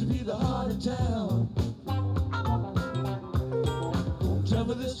 Used to be the heart of town. Tell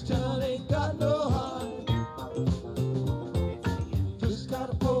me this town ain't got no heart. Just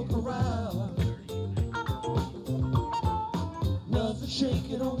gotta poke around. Nothing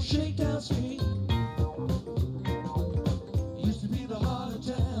shaking on Shakedown Street. Used to be the heart of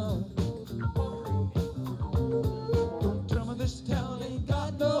town. Don't tell me this town ain't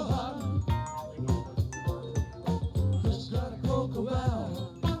got no heart. Just gotta poke around.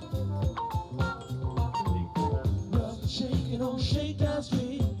 Nothing shaking on Shakedown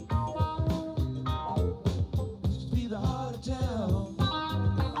Street. Used to be the heart of town.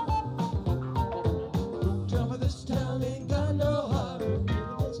 Don't tell me this town ain't got no heart.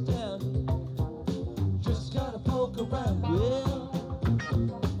 This town just gotta poke around. Well,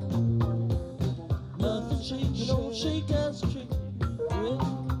 nothing shaking on Shakedown Street. Well,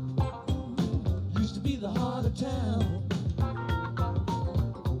 used to be the heart of town.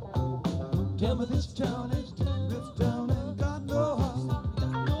 Tell me this town ain't got no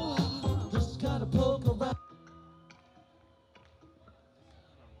heart. Just gotta poke around.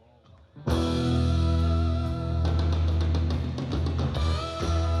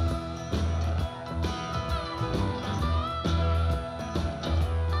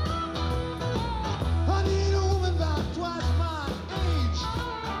 I need a woman about twice my age.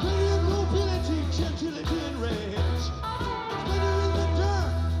 Plenty of mobility, gentility, and rage. Spend her in the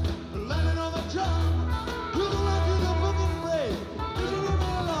dirt, landing on the job. With a rock in the book and break. Is it even a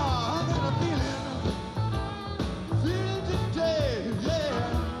law? I got a feeling today, yeah.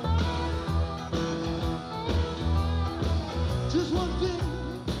 Just one thing,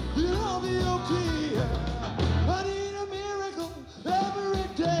 it'll all be okay. I need a miracle every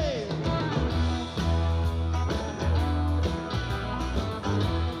day.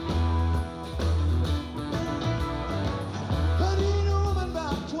 I need a woman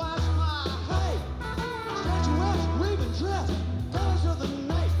about twice my height. Statuesque, raven dress, colors of the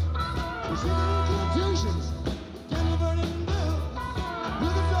night. Receiving incantations, candle burning blue.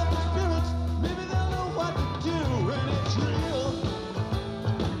 With the drop of spirits, maybe they'll know what to do. And it's real.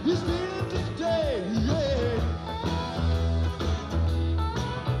 He's feeling today, yeah.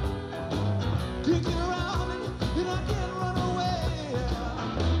 Kicking around and I can't run away.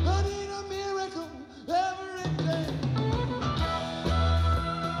 I need a miracle every day.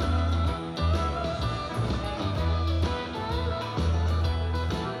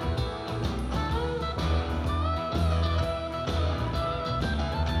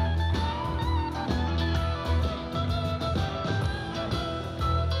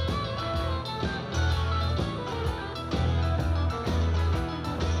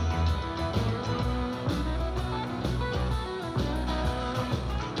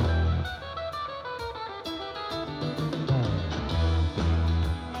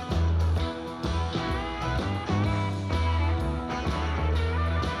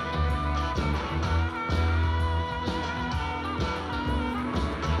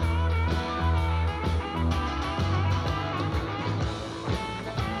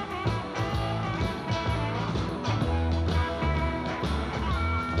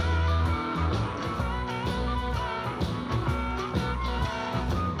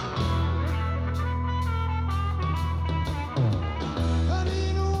 I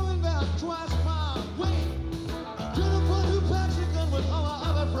need a woman about twice my weight. To the one who packs a gun with all my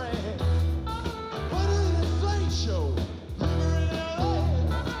other friends. Running in a sideshow, living in LA.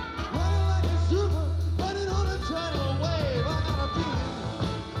 Running like a super, running on a tidal wave. I got a feeling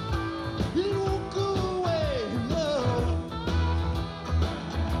it won't go away, no.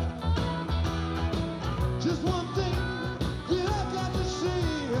 Just one thing that I got to see.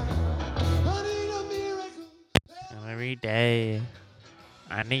 I need a miracle. Every day,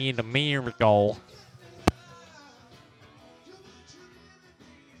 I need a miracle.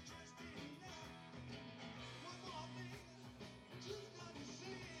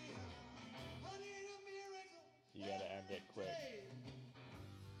 You gotta end it quick.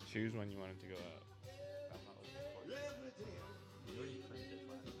 Choose when you want it to go out. I'm not looking for it. You already printed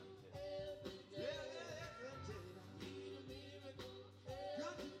last time too.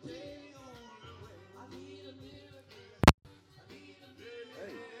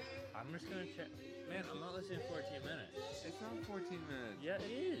 I'm just gonna check. Man, I'm not listening 14 minutes. It's not 14 minutes. Yeah,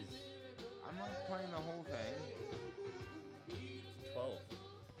 it is. I'm not playing the whole thing. 12.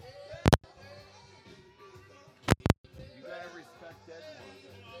 You gotta respect Deadmau5.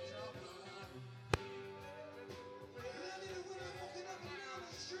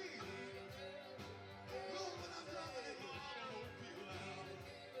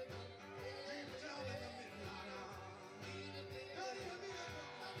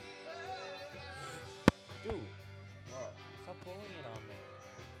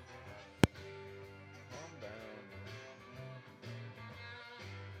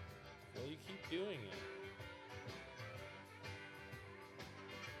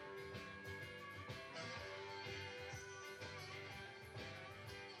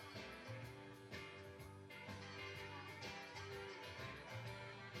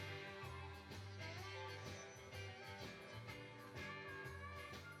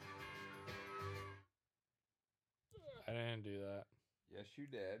 didn't do that. Yes, you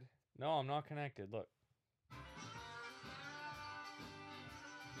did. No, I'm not connected. Look.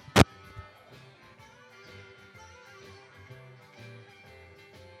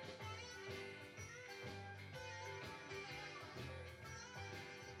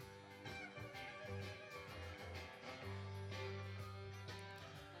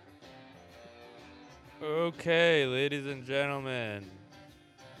 Okay, ladies and gentlemen.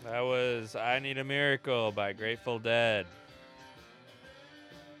 That was I Need a Miracle by Grateful Dead.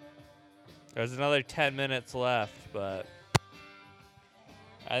 There's another 10 minutes left, but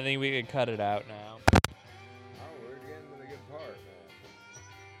I think we could cut it out now. Oh, we're getting to the good part, man.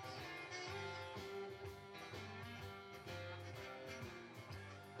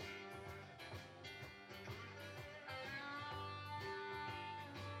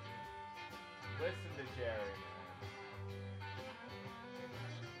 Listen to Jerry, man.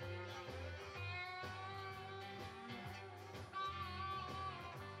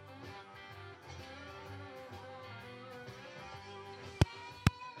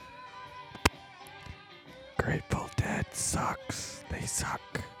 Grateful Dead sucks. They suck.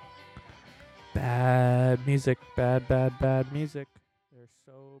 Bad music. Bad music. They're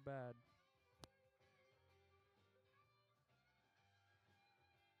so bad.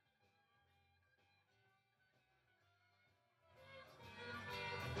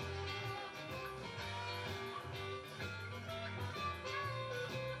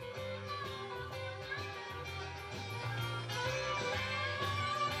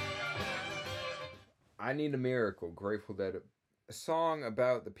 I Need a Miracle, Grateful Dead. A song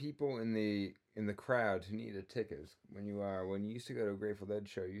about the people in the crowd who needed tickets. When you used to go to a Grateful Dead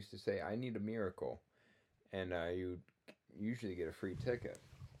show, you used to say, "I need a miracle," and you usually get a free ticket.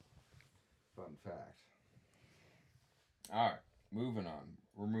 Fun fact. All right, moving on.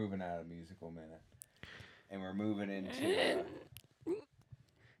 We're moving out of Musical Minute, and we're moving into.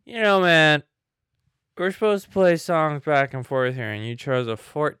 You know, man, we're supposed to play songs back and forth here, and you chose a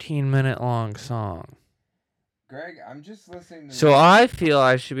 14-minute long song. Greg, I'm just listening to. So I feel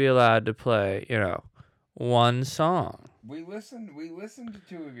I should be allowed to play, one song. We listened to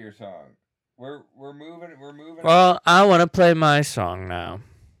two of your songs. We're moving. Well, I want to play my song now.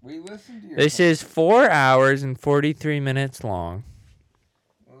 We listened to your. This is 4 hours and 43 minutes long.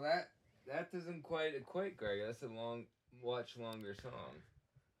 Well, that doesn't quite equate, Greg. That's a much longer song.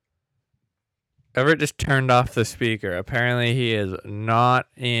 Everett just turned off the speaker. Apparently, he is not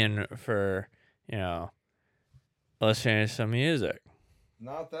in for, listening to some music.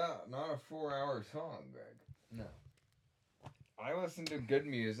 Not a 4-hour song, Greg. No. I listen to good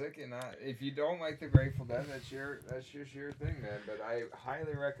music, and if you don't like the Grateful Dead, that's just your thing, man. But I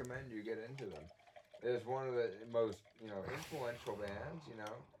highly recommend you get into them. It's one of the most, influential bands,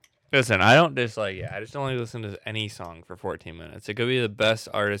 Listen, I don't dislike it. I just only listen to any song for 14 minutes. It could be the best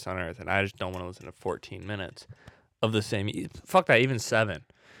artist on earth, and I just don't want to listen to 14 minutes of the same. Fuck that, even 7.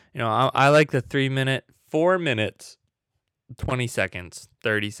 I like the 3 minute, 4 minutes, 20 seconds,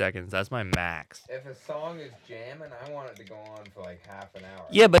 30 seconds. That's my max. If a song is jamming, I want it to go on for like half an hour.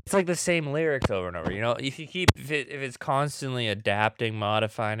 Yeah, but it's like the same lyrics over and over. If you if it's constantly adapting,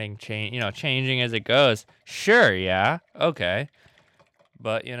 modifying, changing as it goes, sure, yeah, okay.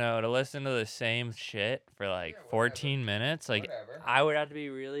 But, to listen to the same shit for 14 minutes, whatever. I would have to be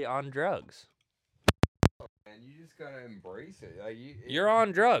really on drugs. And you just gotta embrace it. You're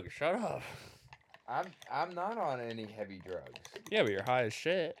on drugs. Shut up. I'm not on any heavy drugs. Yeah, but you're high as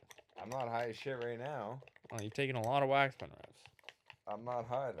shit. I'm not high as shit right now. Well, you've taken a lot of wax pen reps. I'm not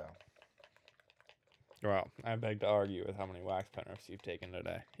high though. Well, I beg to argue with how many wax pen reps you've taken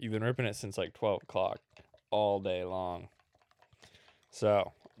today. You've been ripping it since 12 o'clock all day long.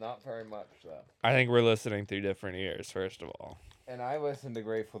 So, not very much though. I think we're listening through different ears, first of all. And I listen to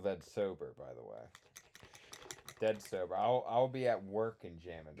Grateful Dead sober, by the way. Dead sober. I'll be at work and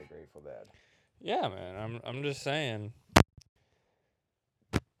jamming to Grateful Dead. Yeah, man. I'm just saying.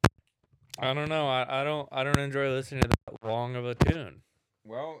 I don't know. I don't enjoy listening to that long of a tune.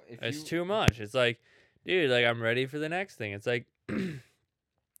 Well, it's too much. It's like, dude, I'm ready for the next thing. It's like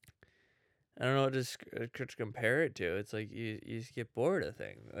I don't know what to compare it to. It's like you just get bored of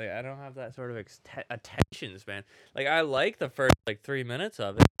things. I don't have that sort of attention span. I like the first 3 minutes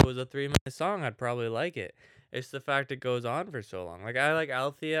of it. If it was a 3-minute song, I'd probably like it. It's the fact it goes on for so long. I like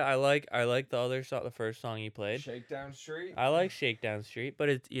Althea. I like the other song, the first song you played. Shakedown Street. I like Shakedown Street, but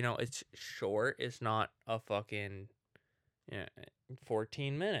it's it's short. It's not a fucking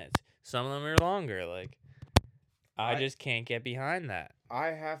 14 minutes. Some of them are longer. I just can't get behind that. I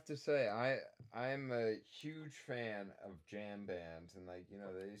have to say, I'm a huge fan of jam bands, and like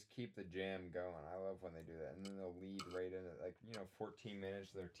they just keep the jam going. I love when they do that, and then they'll lead right in it, like 14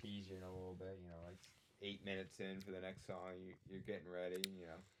 minutes. They're teasing a little bit, like 8 minutes in for the next song. You're getting ready,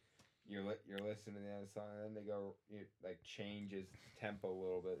 you're listening to the other song, and then they go like changes tempo a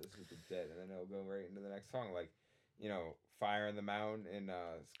little bit. This is the Dead, and then it'll go right into the next song, like Fire in the Mountain in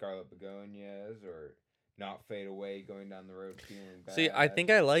Scarlet Begonias, or Not Fade Away, Going Down the Road Feeling Bad. See, I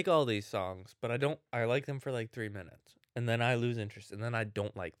think I like all these songs, but I like them for like 3 minutes. And then I lose interest, and then I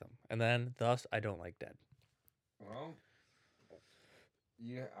don't like them. And then, thus, I don't like Dead. Well,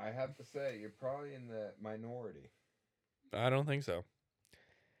 yeah, I have to say, you're probably in the minority. I don't think so.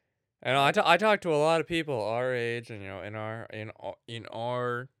 And I talk to a lot of people our age, and in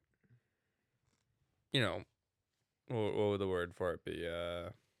our what would the word for it be?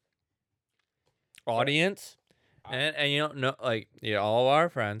 Audience, and no, like all of our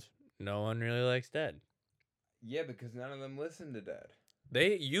friends, no one really likes Dead. Yeah, because none of them listen to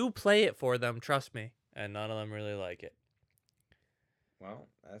Dead. You play it for them, trust me, and none of them really like it. Well,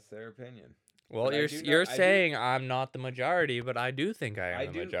 that's their opinion. Well, But you're saying I'm not the majority, but I do think I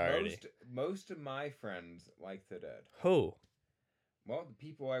am the majority. Most of my friends like the Dead. Who? Well, the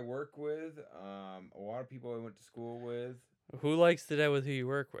people I work with, a lot of people I went to school with. Who likes the Dead with who you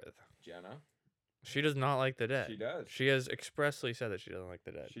work with? Jenna. She does not like the Dead. She does. She has expressly said that she doesn't like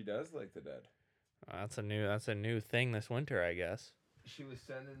the Dead. She does like the Dead. That's a new thing this winter, I guess. She was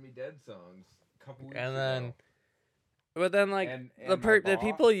sending me Dead songs a couple weeks And ago. then, but then like And the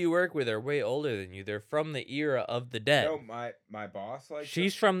people you work with are way older than you. They're from the era of the Dead. No, my boss likes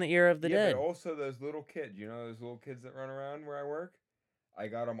She's from the era of the Dead. But also those little kids. You know those little kids that run around where I work? I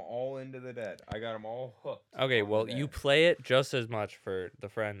got them all into the Dead. I got them all hooked. Okay, on well, the you Dead. play it just as much for the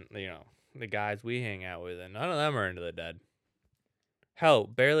friend, the guys we hang out with, and none of them are into the Dead. Hell,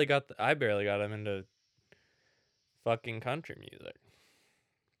 I barely got them into fucking country music.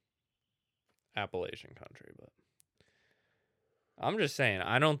 Appalachian country, but I'm just saying,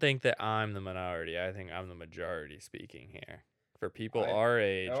 I don't think that I'm the minority. I think I'm the majority speaking here. For people our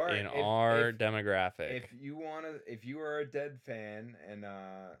age, all right, in our if demographic. If you are a Dead fan, and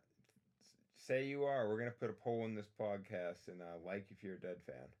say you are, we're gonna put a poll in this podcast, and like if you're a Dead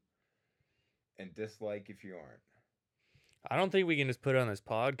fan, and dislike if you aren't. I don't think we can just put it on this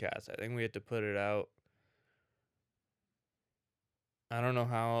podcast. I think we have to put it out. I don't know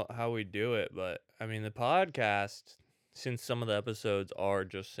how we do it, but I mean the podcast, since some of the episodes are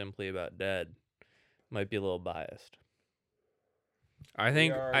just simply about Dead, might be a little biased. I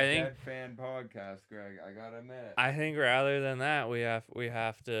think Dead fan podcast, Greg. I gotta admit. I think rather than that, we have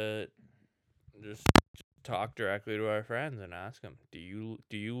to just talk directly to our friends and ask them, do you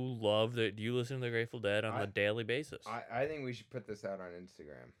listen to the Grateful Dead on a daily basis? I think we should put this out on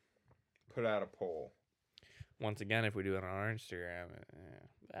Instagram. Put out a poll. Once again, if we do it on our Instagram,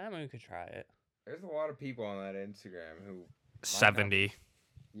 I mean, we could try it. There's a lot of people on that Instagram who 70.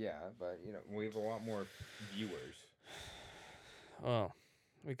 Yeah, but we have a lot more viewers. Well,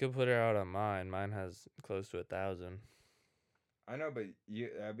 we could put it out on mine. Mine has close to 1,000. I know, but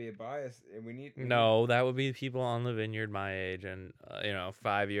that'd be a bias. We need. No, that would be people on the vineyard my age and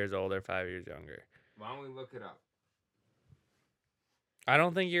 5 years older, 5 years younger. Why don't we look it up? I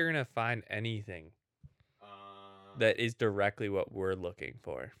don't think you're gonna find anything that is directly what we're looking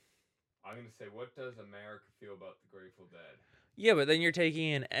for. I'm gonna say, what does America feel about the Grateful Dead? Yeah, but then you're taking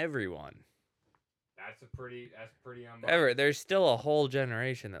in everyone. That's pretty unbiased. Ever, there's still a whole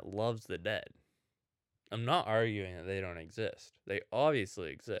generation that loves the Dead. I'm not arguing that they don't exist. They obviously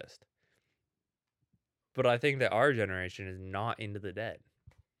exist. But I think that our generation is not into the Dead.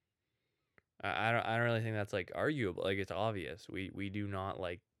 I don't really think that's like arguable. Like, it's obvious. We do not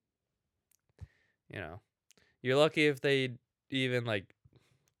like, You're lucky if they even like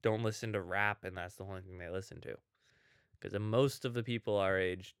don't listen to rap and that's the only thing they listen to. Because most of the people our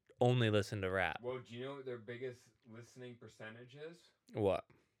age only listen to rap. Well, do you know what their biggest listening percentage is? What?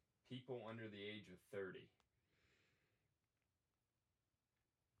 People under the age of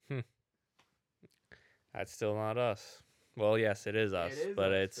 30. That's still not us. Well, yes, it is us,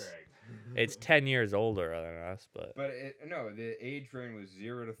 but us, it's Greg. it's 10 years older than us. But the age range was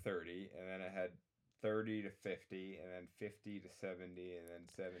 0 to 30, and then it had 30 to 50, and then 50 to 70, and then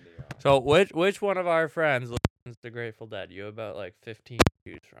 70 on. So which one of our friends listens to Grateful Dead? You have about like 15 to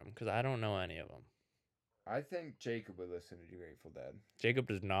choose from, because I don't know any of them. I think Jacob would listen to Grateful Dead. Jacob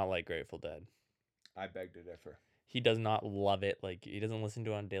does not like Grateful Dead. I beg to differ. He does not love it. Like, he doesn't listen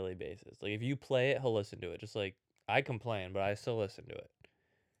to it on a daily basis. Like, if you play it, he'll listen to it. Just like I complain, but I still listen to it.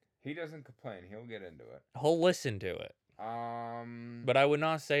 He doesn't complain. He'll get into it. He'll listen to it. But I would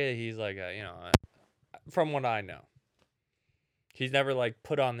not say that he's like a, from what I know. He's never like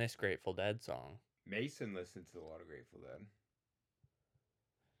put on this Grateful Dead song. Mason listens to a lot of Grateful Dead.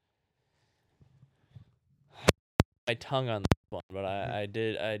 My tongue on this one, but I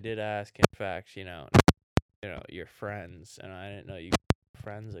did ask, in fact, your friends, and I didn't know you were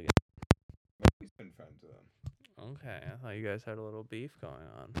friends again. I've always been friends with him. Okay, I thought you guys had a little beef going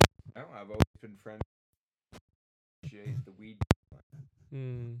on. No, I've always been friends with the weed.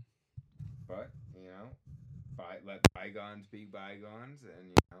 But, let bygones be bygones,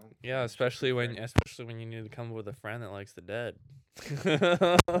 and, Yeah, especially when you need to come up with a friend that likes the Dead.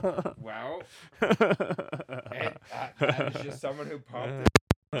 Well, that is just someone who popped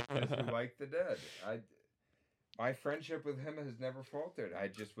in who liked the Dead. My friendship with him has never faltered. I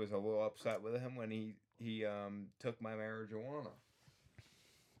just was a little upset with him when he took my marijuana.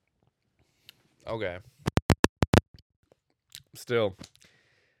 Okay. Still,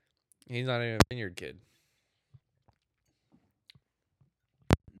 he's not even a Vineyard kid.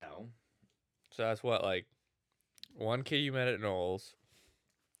 No. So that's what, like, one kid you met at Knowles.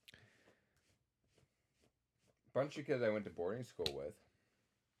 Bunch of kids I went to boarding school with.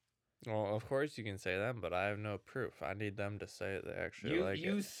 Well, of course you can say them, but I have no proof. I need them to say it. They actually like it.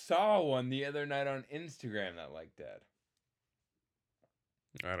 You saw one the other night on Instagram that liked Dead.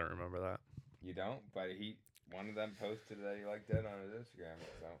 I don't remember that. You don't? But one of them posted that he liked Dead on his Instagram.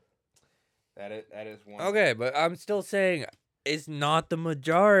 So that is one. Okay, but I'm still saying it's not the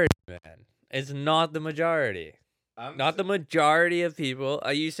majority, man. It's not the majority. Not the majority of people.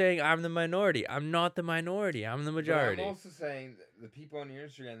 Are you saying I'm the minority? I'm not the minority. I'm the majority. But I'm also saying the people on your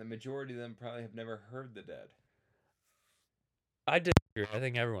Instagram, the majority of them probably have never heard the Dead. I disagree. I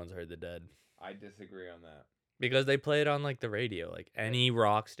think everyone's heard the Dead. I disagree on that. Because they play it on, like, the radio. Like, any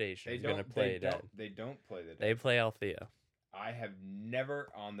rock station is going to play Dead. They don't play the Dead. They play Althea. I have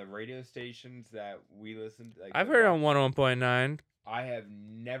never, on the radio stations that we listen to... I've heard on 101.9. I have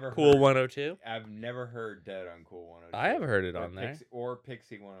never Cool heard... 102? I've never heard Dead on Cool 102. I have heard it on there. Or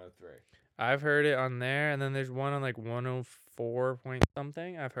Pixie 103. I've heard it on there, and then there's one on, like, 104 point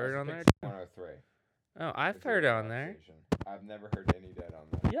something. I've heard it on there. 103. Oh, I've heard it on there. Station. I've never heard any Dead on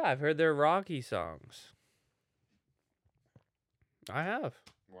there. Yeah, I've heard their Rocky songs. I have.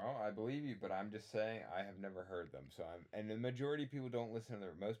 Well, I believe you, but I'm just saying I have never heard them. And the majority of people don't listen to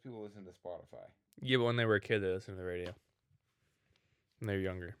most people listen to Spotify. Yeah, but when they were a kid, they listened to the radio. When they were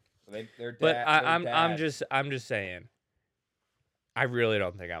younger. I'm just saying. I really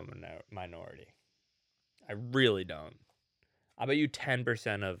don't think I'm a minority. I really don't. I bet you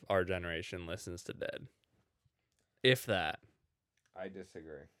 10% of our generation listens to Dead. If that. I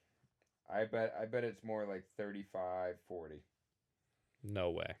disagree. I bet it's more like 35, 40.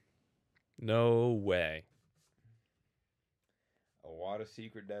 No way. No way. A lot of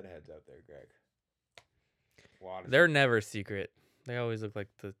secret Deadheads out there, Greg. They're never secret. They always look like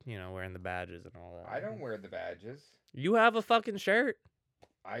wearing the badges and all that. I don't wear the badges. You have a fucking shirt.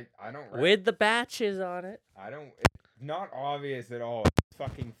 I don't. With the badges on it. I don't. It's not obvious at all. It's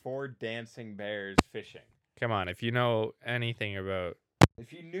fucking 4 dancing bears fishing. Come on, if you know anything about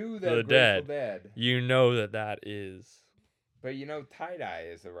if you knew that the Dead, you know that is. But tie-dye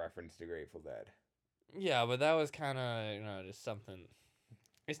is a reference to Grateful Dead. Yeah, but that was kind of, just something.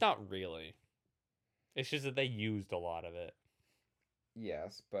 It's not really. It's just that they used a lot of it.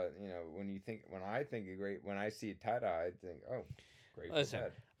 Yes, but, when I see tie-dye, I think, oh, Grateful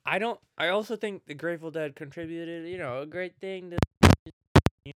Dead. I also think the Grateful Dead contributed, a great thing to the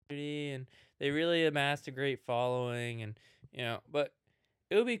community, and they really amassed a great following, and, but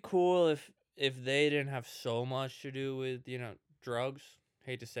it would be cool if they didn't have so much to do with, drugs.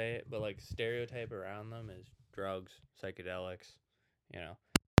 Hate to say it, but, like, stereotype around them is drugs, psychedelics,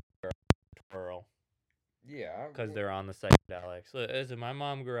 twirl. Yeah. Because they're on the psychedelics. Listen, my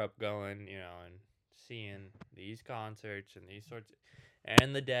mom grew up going, and seeing these concerts and these sorts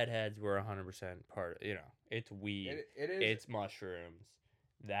and the Deadheads were 100% part of, it's weed. It is. It's mushrooms.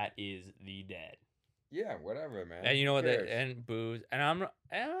 That is the Dead. Yeah, whatever, man. And you know what? And booze. And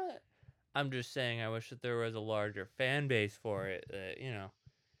I'm just saying, I wish that there was a larger fan base for it that,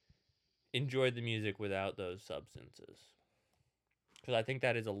 enjoyed the music without those substances. Because I think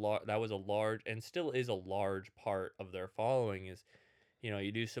that was a large, and still is a large part of their following is,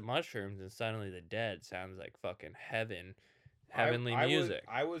 you do some mushrooms and suddenly the Dead sounds like fucking heavenly music.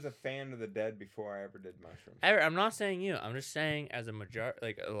 I was a fan of the Dead before I ever did mushrooms. I'm not saying you. I'm just saying as a majority,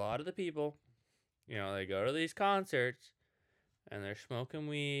 like a lot of the people, they go to these concerts and they're smoking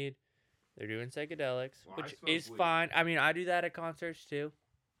weed. They're doing psychedelics, which is fine. I mean, I do that at concerts too.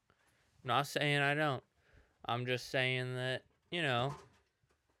 Not saying I don't. I'm just saying that, you know,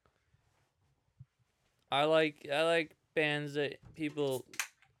 I like bands that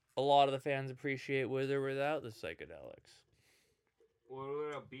a lot of the fans appreciate with or without the psychedelics. What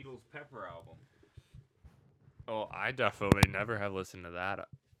about Beatles' Pepper album? Oh, I definitely never have listened to that.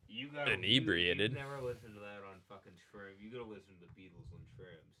 You gotta Inebriated. You never listened to that on fucking Shroom. You gotta listen to the Beatles on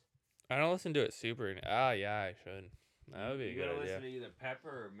Shrooms. I don't listen to it super. Yeah, I should. That would be a You good gotta idea. listen to either Pepper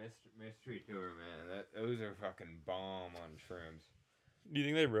or Mystery Tour, man. Those are fucking bomb on shrooms. Do you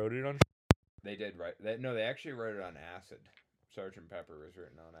think they wrote it on? They did write. They actually wrote it on acid. Sgt. Pepper was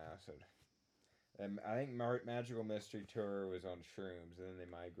written on acid. And I think Magical Mystery Tour was on shrooms, and then they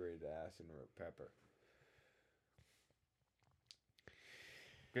migrated to acid and wrote Pepper.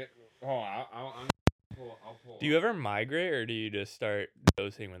 I'll pull. Do you ever migrate, or do you just start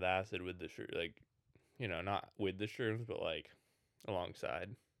dosing with acid with the like, you know, not with the shrooms, but like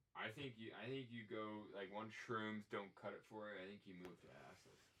alongside? I think you go like once shrooms don't cut it for it. I think you move to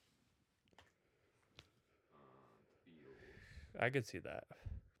acid. Beatles. I could see that.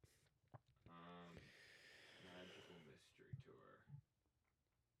 Magical Mystery Tour.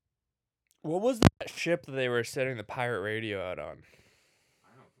 What was that ship that they were setting the pirate radio out on?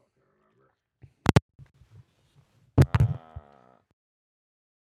 I don't fucking remember.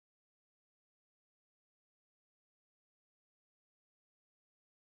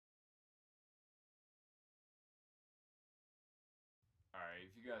 Alright,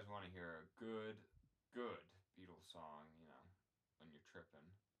 if you guys want to hear a good Beatles song, you know, when you're tripping,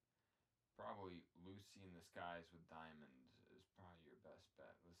 probably Lucy in the Skies with Diamonds is probably your best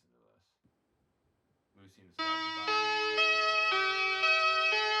bet. Listen to this. Lucy in the Skies with Diamonds.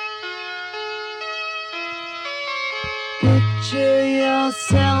 Picture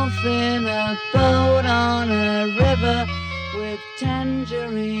yourself in a boat on a river with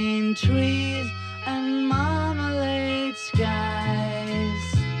tangerine trees and marmalade skies.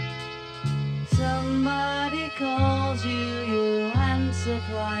 Somebody calls you, you answer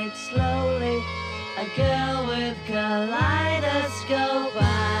quite slowly. A girl with kaleidoscope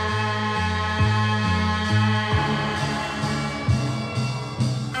eyes.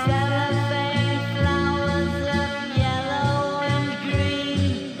 Cellophane flowers of yellow and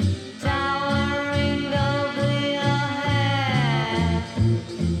green towering over your head.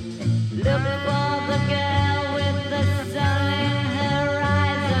 Look for the girl with the sun in her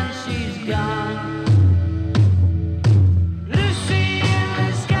eyes and she's gone. Lucy in the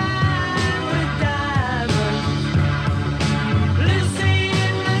sky with diamonds. Lucy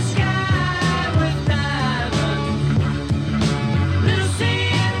in the sky with diamonds. Lucy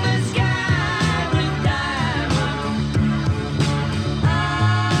in the sky with diamonds.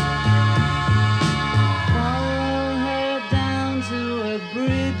 Follow her down to a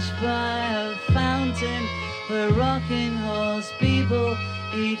bridge by a fountain where rocking horse people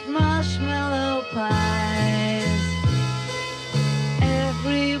eat marshmallow pies.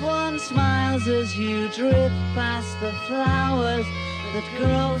 Everyone smiles as you drift past the flowers that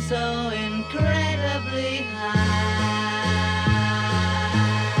grow so incredibly high.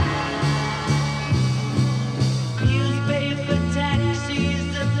 Newspaper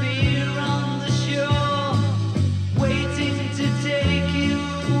taxis appear on the shore, waiting to take you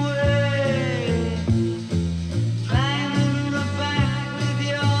away. Climb in the back with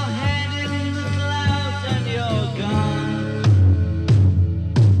your head in the clouds and you're gone.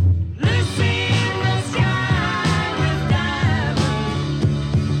 Lucy in the sky with diamonds.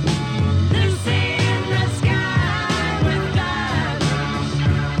 Lucy in the sky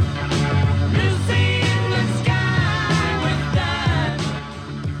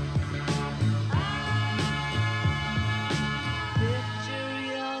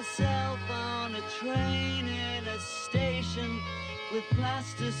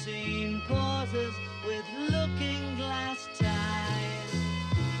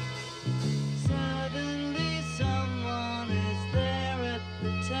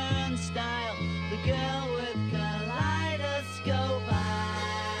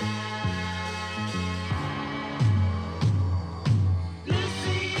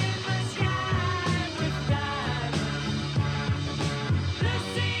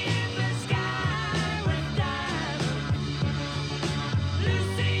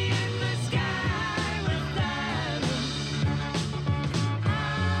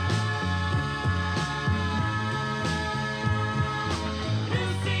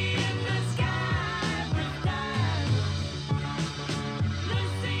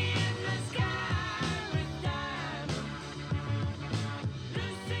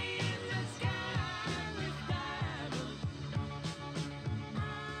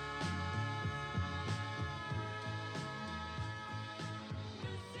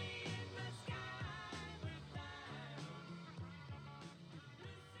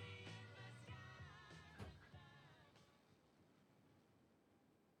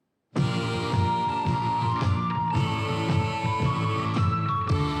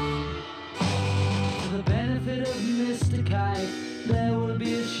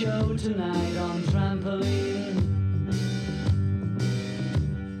show tonight on trampoline.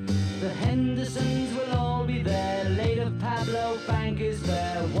 The Hendersons will all be there. Later Pablo Bank is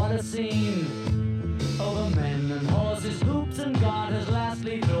there. What a scene! Over men and horses, hoops and garters.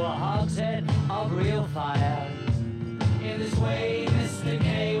 Lastly through a hogshead of real fire. In this way, Mr.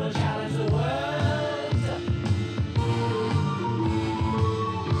 K will challenge the world.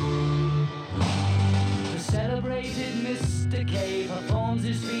 The celebrated Mr. K performs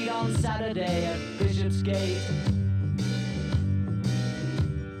his feat on Saturday at Bishopsgate.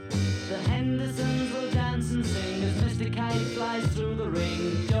 The Hendersons will dance and sing as Mr. Kite flies through the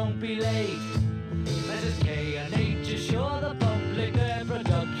ring. Don't be late. Mrs. K and H assure the public their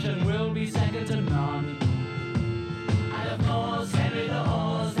production will be second to none. And of course, Henry the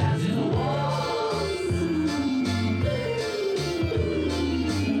Horse dances the waltz.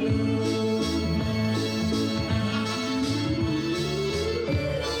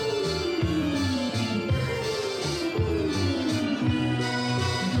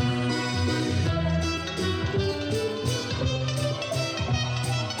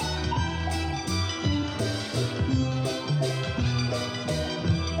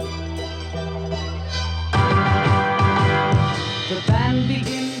 The band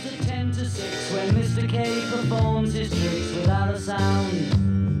begins at 10 to 6 when Mr. K performs his tricks without a sound.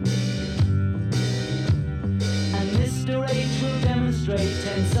 And Mr. H will demonstrate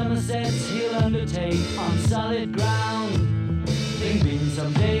 10 Somersets he'll undertake on solid ground. Bing bing,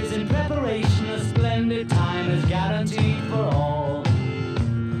 some days in preparation, a splendid time is guaranteed for all.